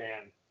Clay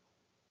fan.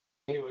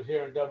 He was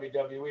here in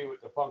WWE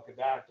with the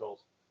Funkadactyls.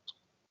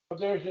 But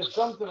there's just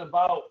something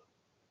about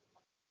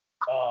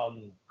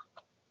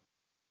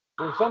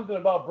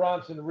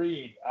Bronson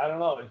Reed. I don't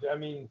know. I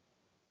mean,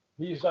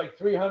 he's like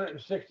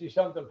 360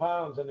 something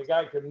pounds, and the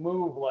guy can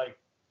move like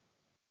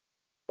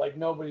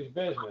nobody's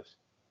business.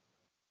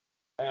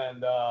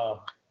 And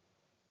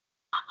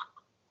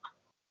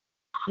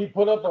he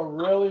put up a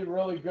really,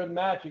 really good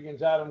match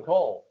against Adam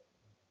Cole.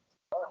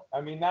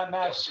 I mean, that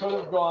match could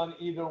have gone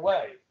either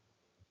way.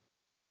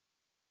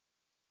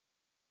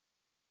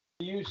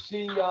 Do you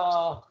see,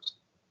 I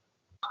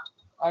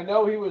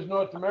know he was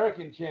North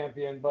American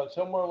champion, but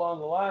somewhere along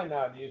the line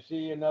now, do you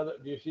see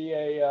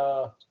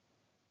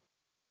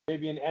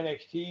maybe an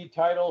NXT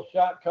title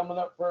shot coming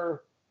up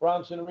for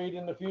Bronson Reed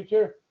in the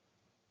future?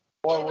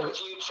 Or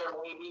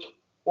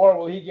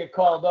will he get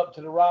called up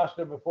to the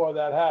roster before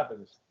that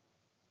happens?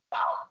 No,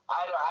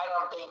 I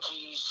don't think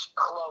he's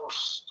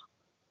close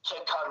to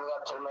coming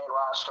up to the main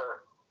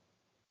roster.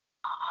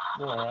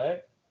 All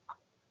right.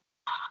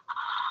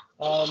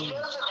 He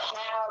doesn't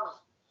have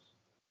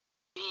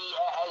the,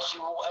 as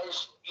you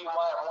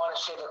might want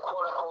to say, the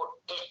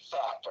quote-unquote it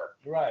factor.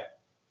 Right.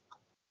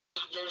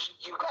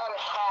 You got to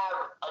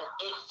have an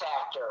it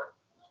factor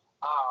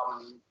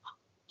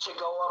to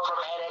go up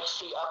from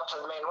NXT up to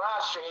the main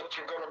roster if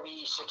you're going to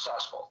be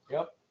successful.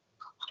 Yep.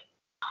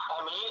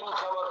 I mean, you can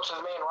come up to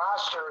the main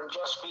roster and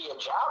just be a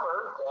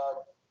jobber,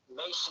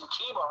 Mason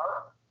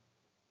T-Bar.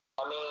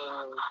 I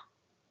mean,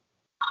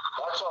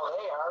 that's all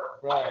they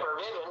are. Right. Piper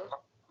Niven,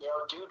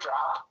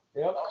 Dewdrop.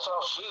 Yep. That's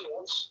all she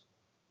is.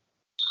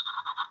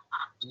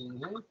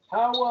 Mm-hmm.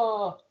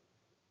 How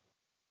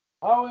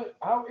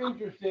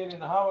interested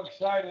and how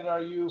excited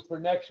are you for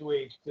next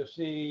week to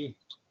see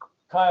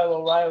Kyle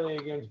O'Reilly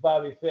against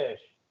Bobby Fish?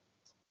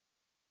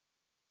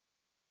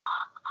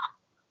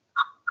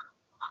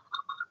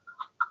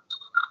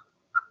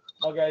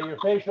 Okay, your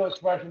facial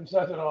expression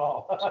says it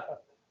all. And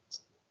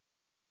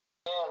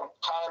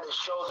kind of the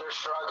shoulder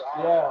shrug.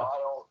 I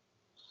don't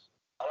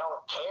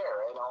care.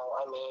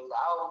 I mean,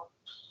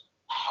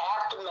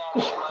 half the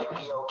match might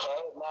be okay,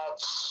 and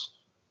that's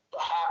the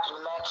half of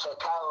the match that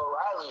Kyle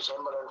O'Reilly's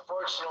in. But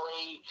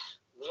unfortunately,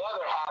 the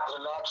other half of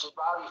the match is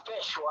Bobby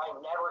Fish, who I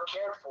never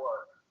cared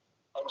for,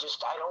 and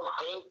I don't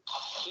think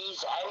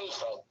he's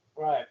anything.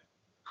 Right.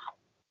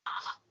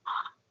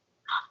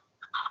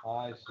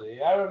 I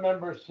see. I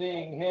remember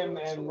seeing him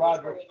and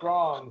Roderick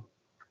Strong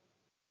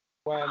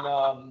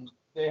when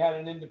they had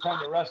an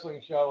independent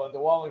wrestling show at the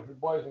Wallingford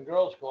Boys and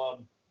Girls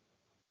Club.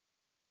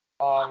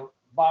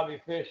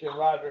 Bobby Fish and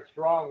Roderick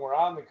Strong were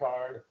on the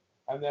card,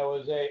 and there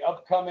was an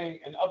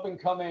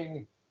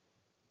up-and-coming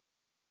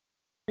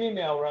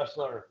female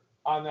wrestler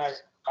on that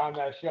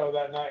show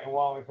that night in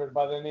Wallingford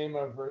by the name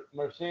of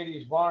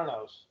Mercedes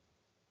Varnos,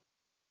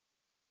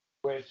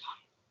 which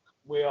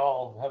we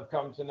all have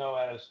come to know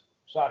as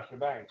Sasha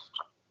Banks.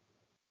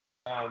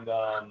 And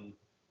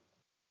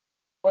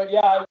but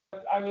yeah,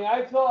 I mean,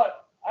 I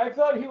thought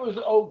he was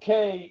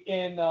okay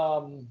in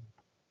the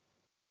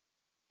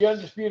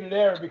Undisputed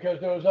Era because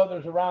there was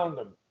others around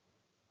him.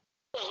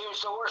 He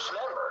was the worst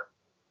member.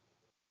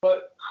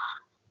 But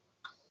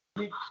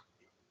the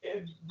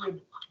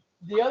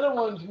other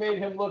ones made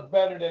him look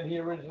better than he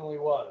originally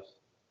was.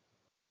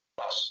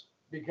 Yes.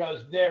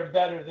 Because they're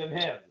better than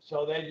him.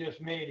 So they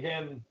just made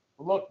him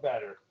look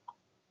better.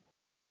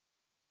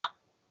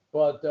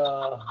 But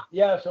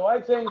yeah, so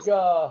I think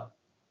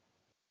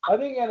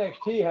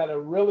NXT had a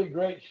really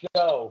great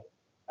show,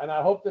 and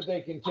I hope that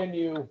they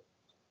continue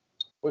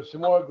with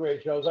some more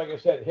great shows. Like I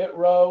said, Hit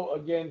Row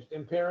against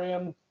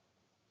Imperium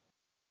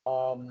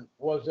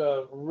was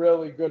a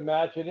really good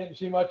match. I didn't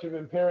see much of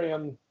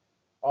Imperium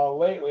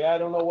lately. I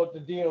don't know what the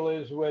deal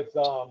is with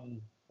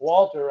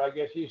Walter. I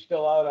guess he's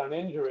still out on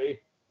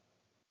injury.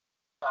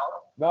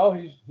 No,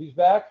 he's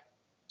back?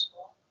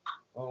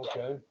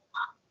 Okay.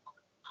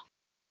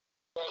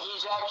 Yeah,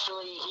 he's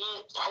actually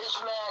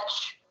his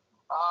match.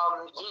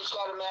 He's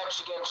got a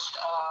match against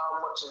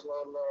what's his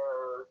name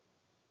there?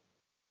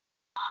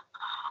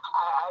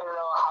 I don't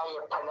know how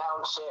you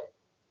pronounce it.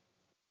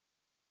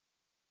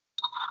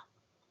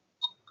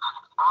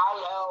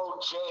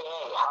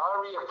 ILJA,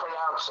 however you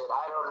pronounce it,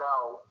 I don't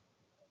know.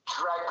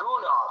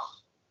 Dragunov.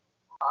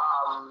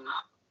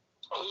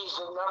 He's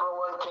the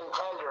 #1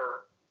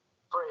 contender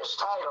for his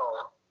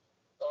title,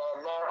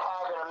 and they're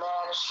having a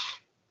match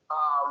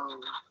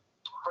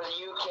for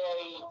the UK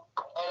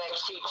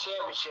NXT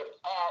Championship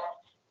at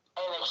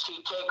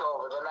NXT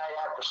TakeOver the night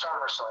after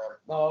SummerSlam.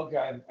 Oh,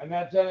 okay. And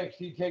that's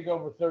NXT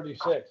TakeOver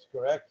 36,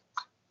 correct?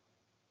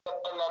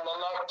 And then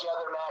the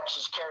other match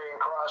is Karrion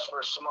Kross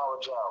versus Samoa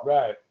Joe.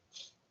 Right.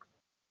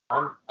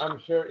 I'm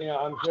sure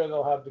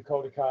they'll have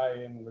Dakota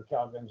Kai and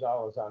Raquel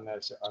Gonzalez on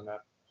that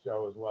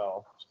show as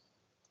well.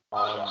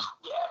 Yeah.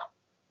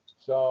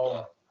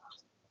 So,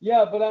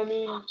 yeah, but I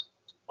mean,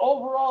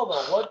 overall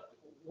though,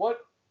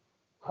 what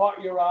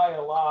caught your eye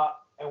a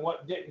lot and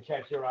what didn't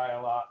catch your eye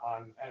a lot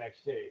on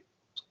NXT?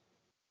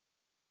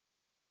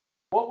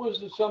 What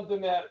was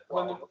something that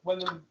when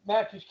the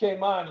matches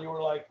came on, you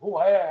were like, "Oh,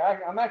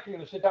 I'm actually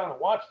going to sit down and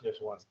watch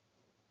this one."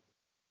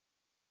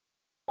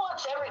 Well,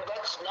 it's every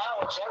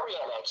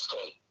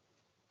NXT.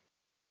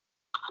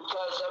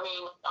 Because I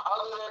mean,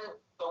 other than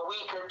the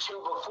week or two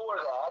before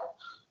that,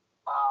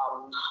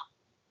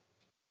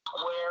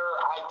 where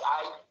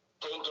I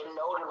think, and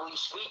notably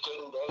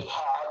speaking, they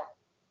had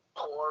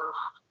poor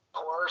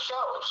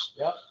shows.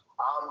 Yep.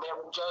 They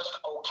were just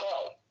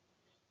okay.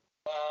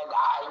 And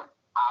I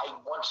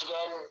once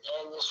again,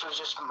 and this was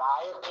just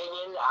my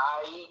opinion,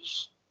 I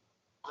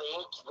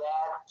think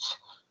that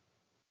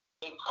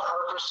they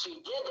purposely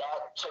did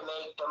that to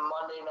make the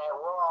Monday Night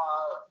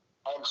Raw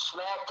and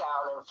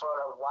SmackDown in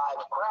front of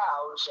live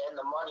crowds and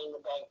the Money in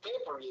the Bank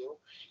pay-per-view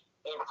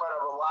in front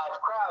of a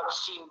live crowd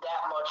seem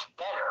that much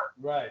better.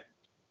 Right.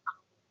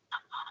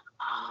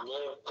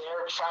 If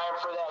they're trying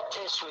for that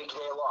this week,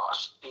 they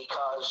lost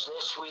because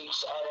this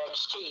week's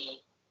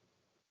NXT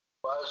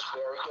was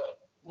very good.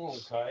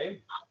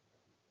 Okay.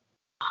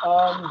 I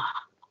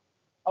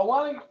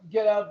want to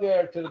get out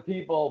there to the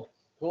people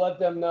to let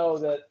them know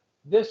that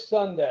this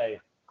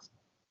Sunday,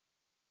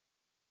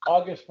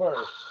 August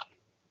 1st,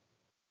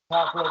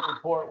 Top Rope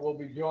Report will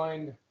be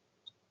joined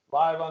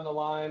live on the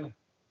line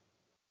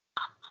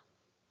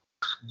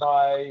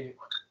by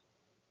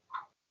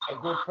a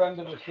good friend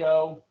of the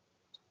show.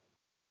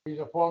 He's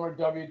a former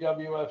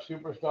WWF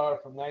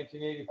superstar from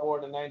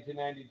 1984 to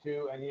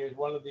 1992, and he is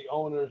one of the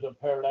owners of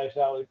Paradise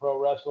Alley Pro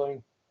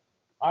Wrestling.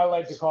 I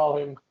like to call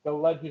him the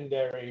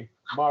legendary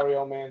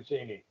Mario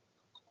Mancini.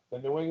 The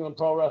New England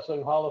Pro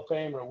Wrestling Hall of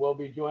Famer will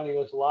be joining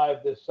us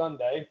live this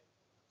Sunday.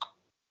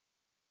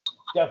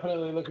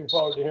 Definitely looking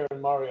forward to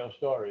hearing Mario's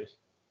stories.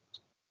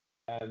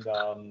 And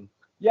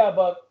yeah,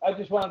 but I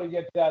just wanted to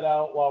get that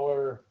out while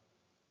we're,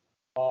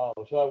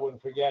 so I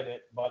wouldn't forget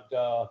it. But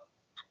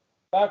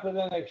back with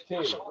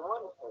NXT.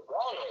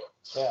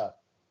 Yeah.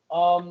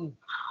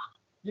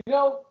 You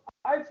know,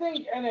 I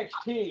think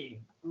NXT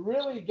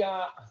really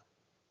got,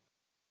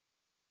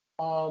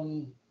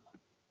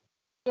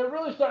 they're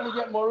really starting to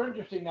get more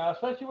interesting now,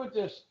 especially with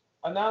this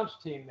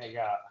announced team they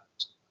got.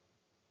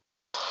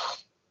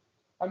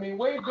 I mean,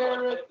 Wade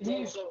Barrett,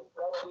 he's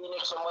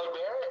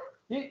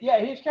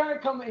kind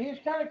of come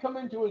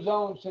into his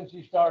own since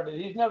he started.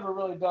 He's never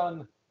really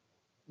done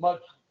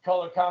much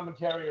color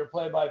commentary or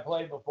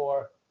play-by-play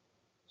before,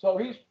 so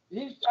he's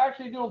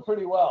actually doing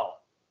pretty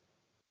well.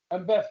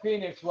 And Beth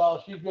Phoenix,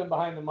 well, she's been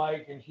behind the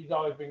mic and she's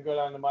always been good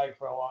on the mic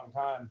for a long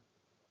time.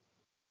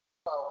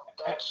 Oh,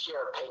 that's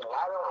your opinion.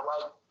 I don't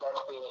like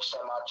Beth Phoenix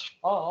so much.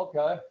 Oh,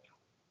 okay.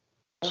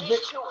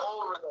 She's too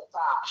over the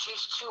top.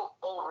 She's too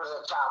over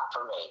the top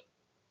for me.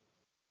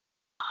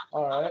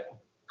 All right.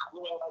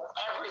 You know,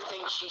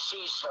 everything she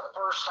sees is the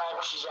first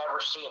time she's ever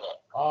seen it.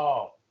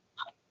 Oh.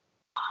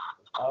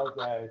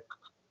 Okay.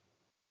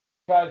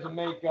 She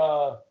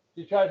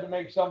tries to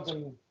make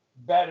something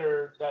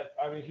better.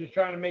 She's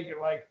trying to make it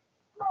like.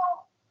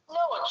 No,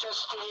 it's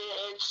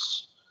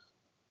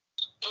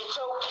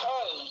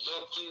okay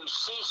if you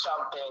see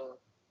something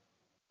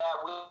that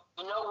we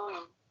know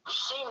we've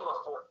seen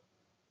before,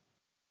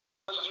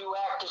 but you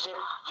act as if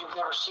you've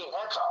never seen it.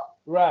 That's all.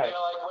 Right. You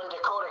know, like when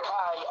Dakota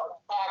Kai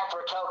attacked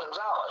Raquel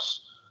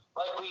Gonzalez.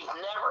 Like, we've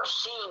never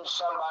seen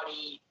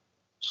somebody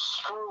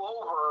screw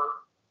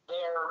over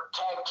their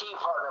tag team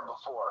partner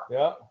before.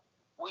 Yeah.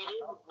 We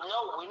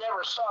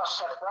never saw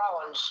Seth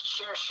Rollins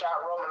chair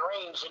shot Roman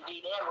Reigns and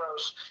Dean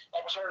Ambrose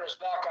and turn his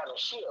back on the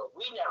Shield.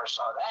 We never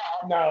saw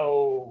that.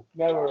 No,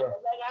 never.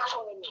 That's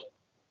what I mean.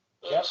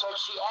 Yep. It's like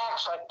she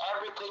acts like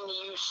everything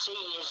you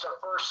see is the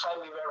first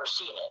time you've ever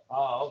seen it.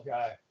 Oh,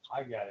 okay.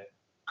 I get it.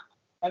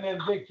 And then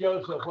Vic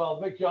Joseph. Well,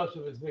 Vic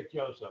Joseph is Vic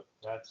Joseph.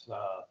 That's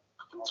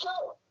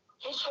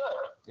He's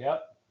good.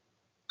 Yep.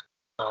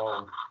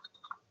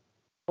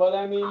 But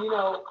I mean,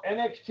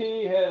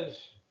 NXT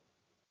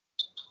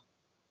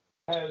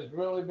has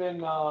really been.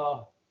 You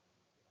know,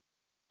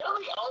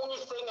 the only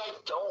thing I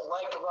don't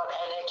like about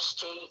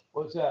NXT,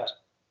 What's that?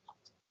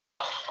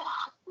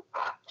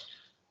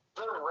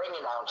 the ring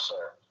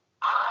announcer.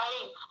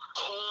 I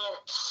can't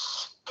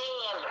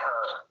stand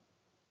her.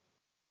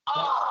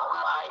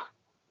 Oh my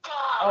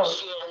God,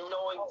 she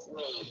annoys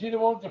me. Is she the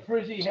one with the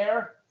frizzy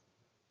hair?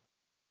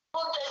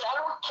 Well,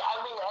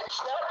 I mean,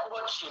 that's not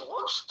what she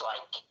looks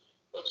like.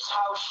 It's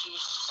how she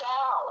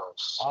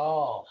sounds.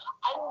 Oh.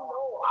 I don't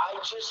know. I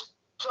just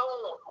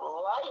don't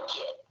like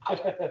it. I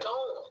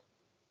don't.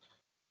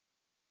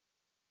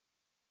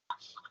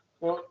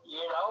 Well,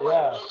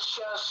 and it's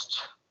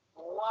just,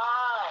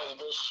 why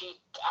does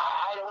she?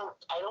 I don't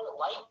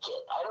like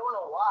it. I don't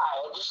know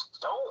why. I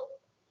just don't.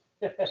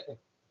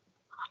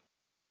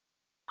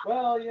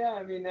 Well, yeah.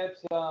 I mean,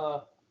 that's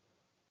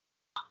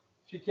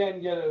she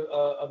can get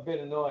a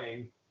bit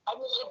annoying. I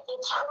mean,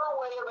 it's her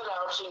way of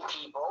announcing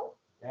people.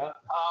 Yeah.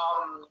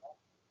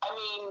 I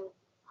mean,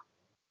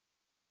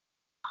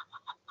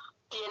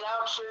 the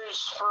announcers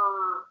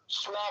for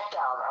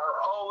SmackDown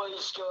are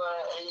always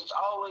gonna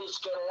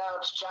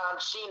announce John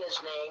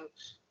Cena's name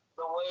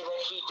the way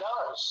that he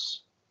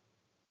does.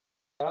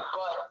 Yeah.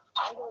 But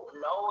I don't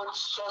know.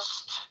 It's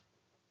just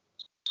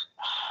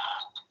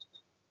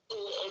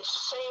it's the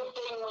same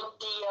thing with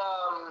the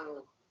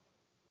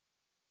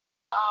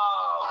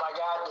oh my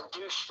God, the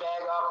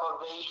douchebag off of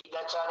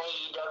that's on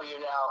AEW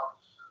now.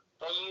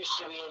 They used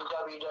to be in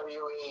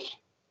WWE.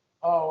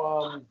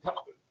 Oh,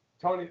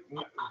 Tony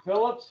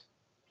Phillips?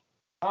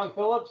 Tom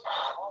Phillips?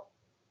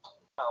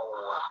 No,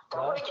 the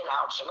ring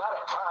announcer, not a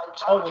con.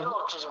 Tom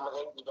Phillips isn't with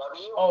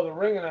AEW. Oh, the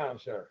ring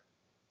announcer.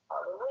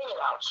 Oh, the ring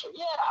announcer,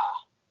 yeah.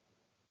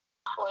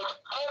 Like,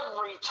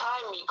 every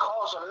time he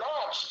calls a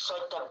match, it's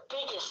like the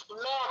biggest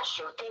match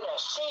you're gonna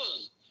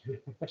see.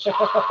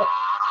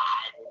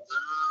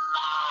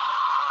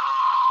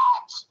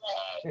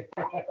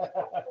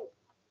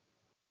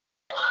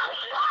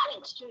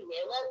 Excuse me,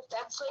 and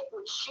that's like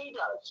what she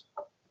does.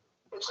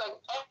 It's like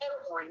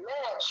every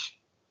match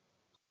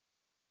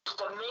is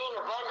the main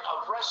event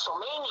of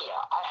WrestleMania.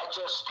 I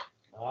just.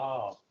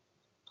 Oh.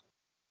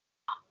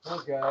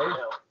 Okay.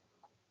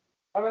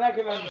 I mean, I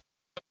can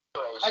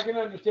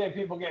understand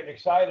people getting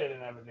excited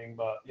and everything,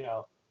 but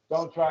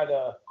don't try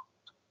to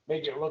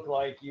make it look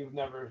like you've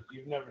never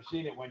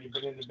seen it when you've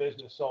been in the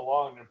business so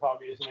long. There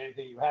probably isn't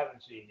anything you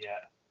haven't seen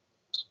yet.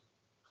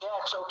 Yeah,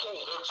 it's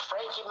okay. It's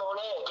Frankie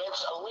Monet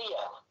against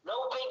Aaliyah.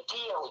 No big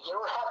deal. You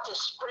don't have to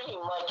scream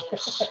like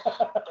it's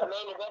the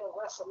main event of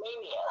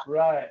WrestleMania.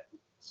 Right.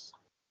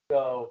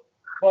 So,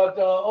 but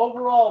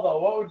overall, though,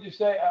 what would you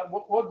say?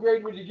 What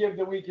grade would you give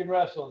the week in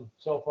wrestling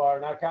so far,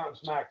 not counting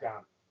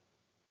SmackDown?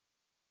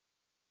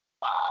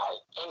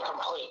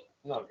 Incomplete.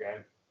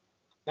 Okay.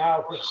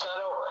 Now Week's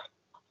not over.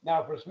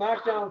 Now for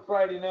SmackDown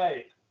Friday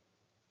night,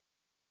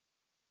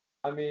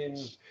 I mean,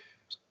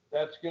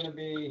 that's going to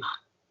be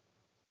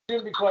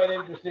quite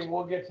interesting.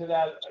 We'll get to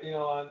that,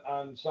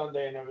 on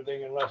Sunday and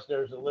everything, unless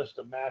there's a list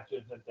of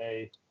matches that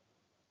they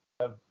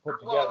have put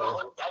together.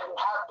 Well,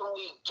 how can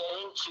we get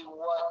into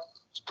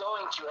what's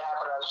going to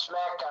happen on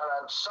SmackDown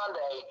on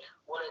Sunday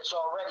when it's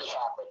already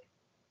happened?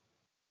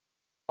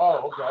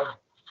 Oh, okay.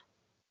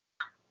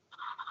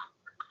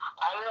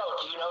 I don't know.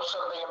 Do you know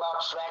something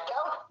about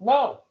SmackDown?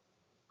 No.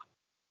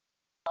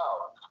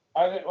 Oh.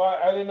 I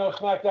didn't know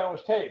SmackDown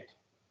was taped.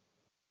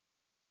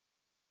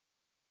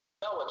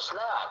 No, it's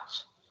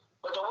not.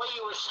 But the way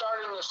you were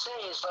starting to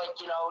say is like,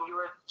 you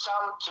were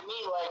sounding to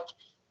me like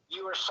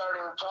you were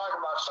starting to talk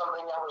about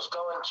something that was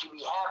going to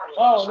be happening.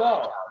 Oh,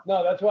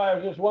 no, that's why I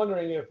was just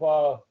wondering if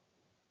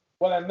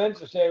what I meant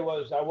to say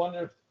was I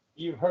wonder if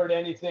you've heard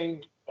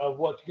anything of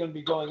what's going to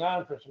be going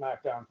on for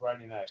SmackDown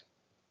Friday night.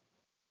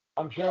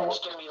 I'm sure it's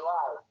going to be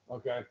live.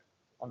 Okay.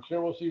 I'm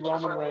sure we'll see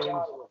Roman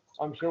Reigns.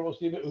 I'm sure we'll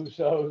see the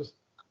Usos,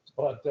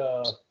 but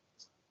I'm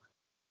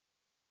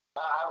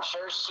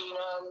sure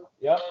Cena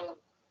and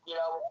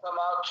come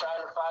out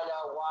trying to find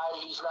out why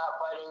he's not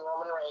fighting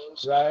Roman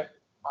Reigns. Right.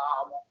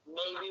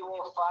 Maybe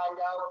we'll find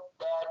out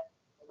that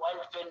when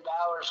Finn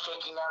Balor's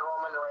taking on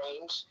Roman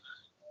Reigns,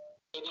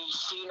 maybe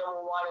Cena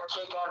will want to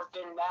take on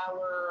Finn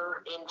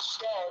Balor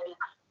instead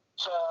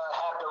to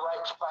have the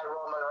right to fight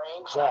Roman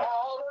Reigns. Right. I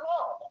don't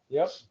know.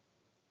 Yep.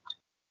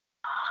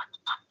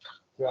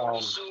 Will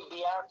we see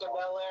Bianca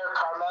Belair,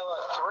 Carmella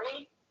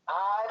 3?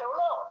 I don't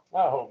know.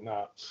 I hope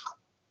not.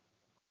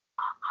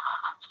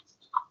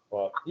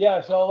 Well,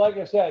 yeah, so like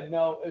I said,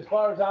 no, as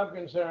far as I'm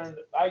concerned,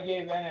 I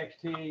gave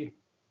NXT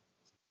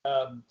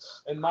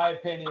In my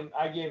opinion,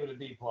 I gave it a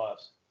B+.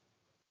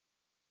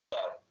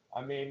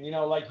 I mean,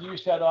 like you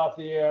said off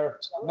the air,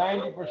 90%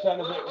 of it. It would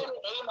have been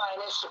an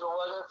A- if it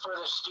wasn't for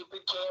the stupid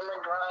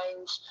Cameron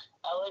Grimes,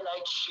 LA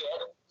Knight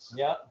shit.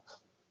 Yep.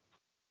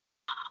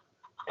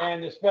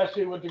 And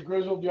especially with the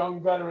grizzled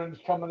young veterans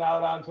coming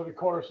out onto the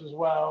course as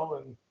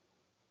well, and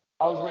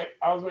I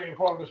was waiting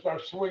for them to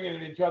start swinging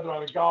at each other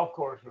on a golf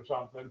course or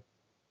something.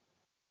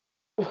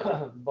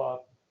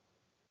 but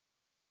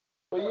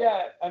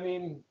yeah, I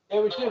mean, it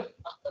was just.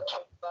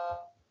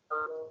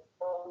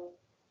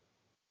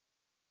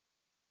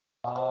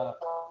 I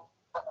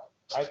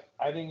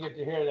didn't get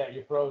to hear that.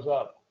 You froze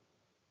up.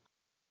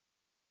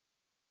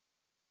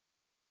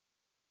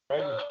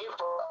 Right?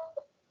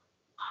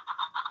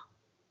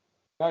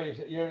 No,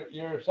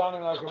 you're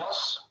sounding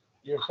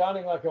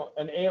like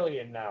an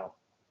alien now.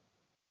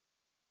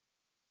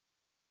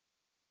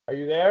 Are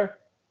you there?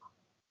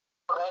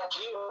 That's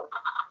you.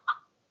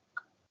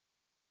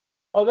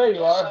 Oh, there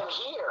you are. I'm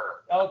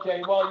here.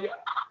 Okay. Well,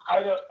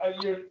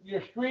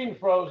 your screen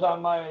froze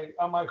on my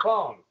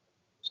phone.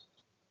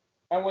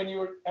 And when you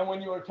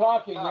were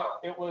talking,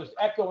 it was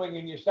echoing,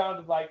 and you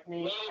sounded like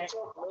me.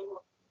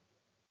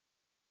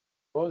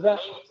 What was that?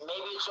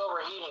 Maybe it's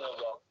overheating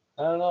again.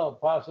 I don't know,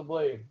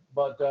 possibly,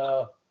 but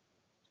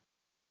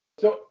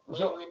We've been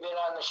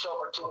on the show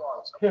for too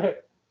long.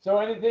 So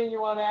anything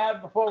you want to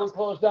add before we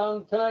close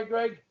down tonight,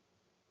 Greg?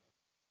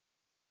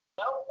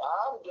 No,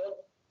 I'm good.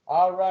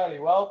 All righty.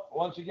 Well,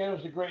 once again, it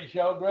was a great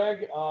show,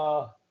 Greg.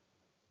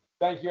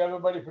 Thank you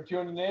everybody for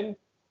tuning in.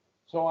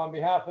 So on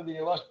behalf of the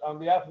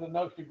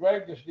Notes to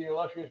Greg, this is the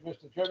illustrious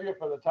Mr. Trivia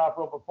for the Top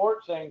Rope Report,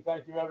 saying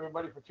thank you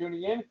everybody for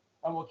tuning in,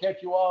 and we'll catch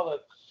you all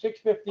at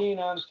 6:15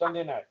 on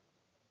Sunday night.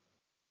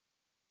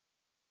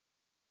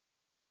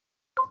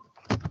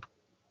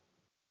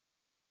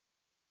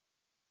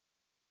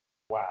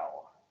 Wow.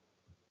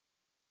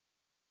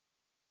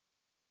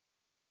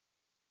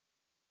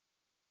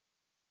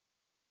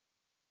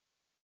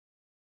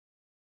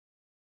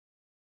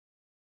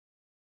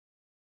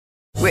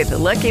 With the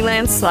Lucky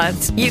Land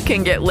Slots, you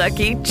can get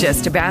lucky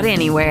just about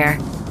anywhere.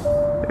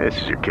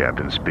 This is your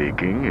captain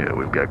speaking.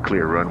 We've got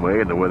clear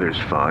runway and the weather's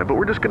fine, but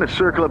we're just going to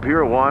circle up here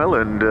a while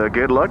and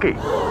get lucky.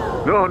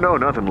 No,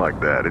 nothing like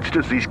that. It's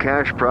just these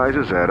cash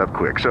prizes add up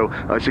quick. So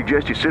I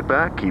suggest you sit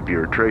back, keep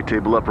your tray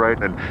table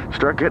upright, and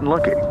start getting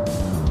lucky.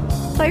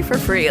 Play for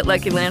free at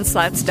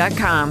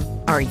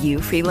LuckyLandSlots.com. Are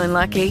you feeling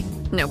lucky?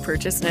 No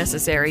purchase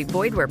necessary.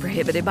 Void where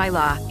prohibited by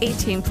law.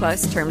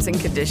 18+ terms and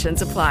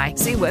conditions apply.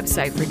 See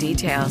website for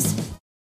details.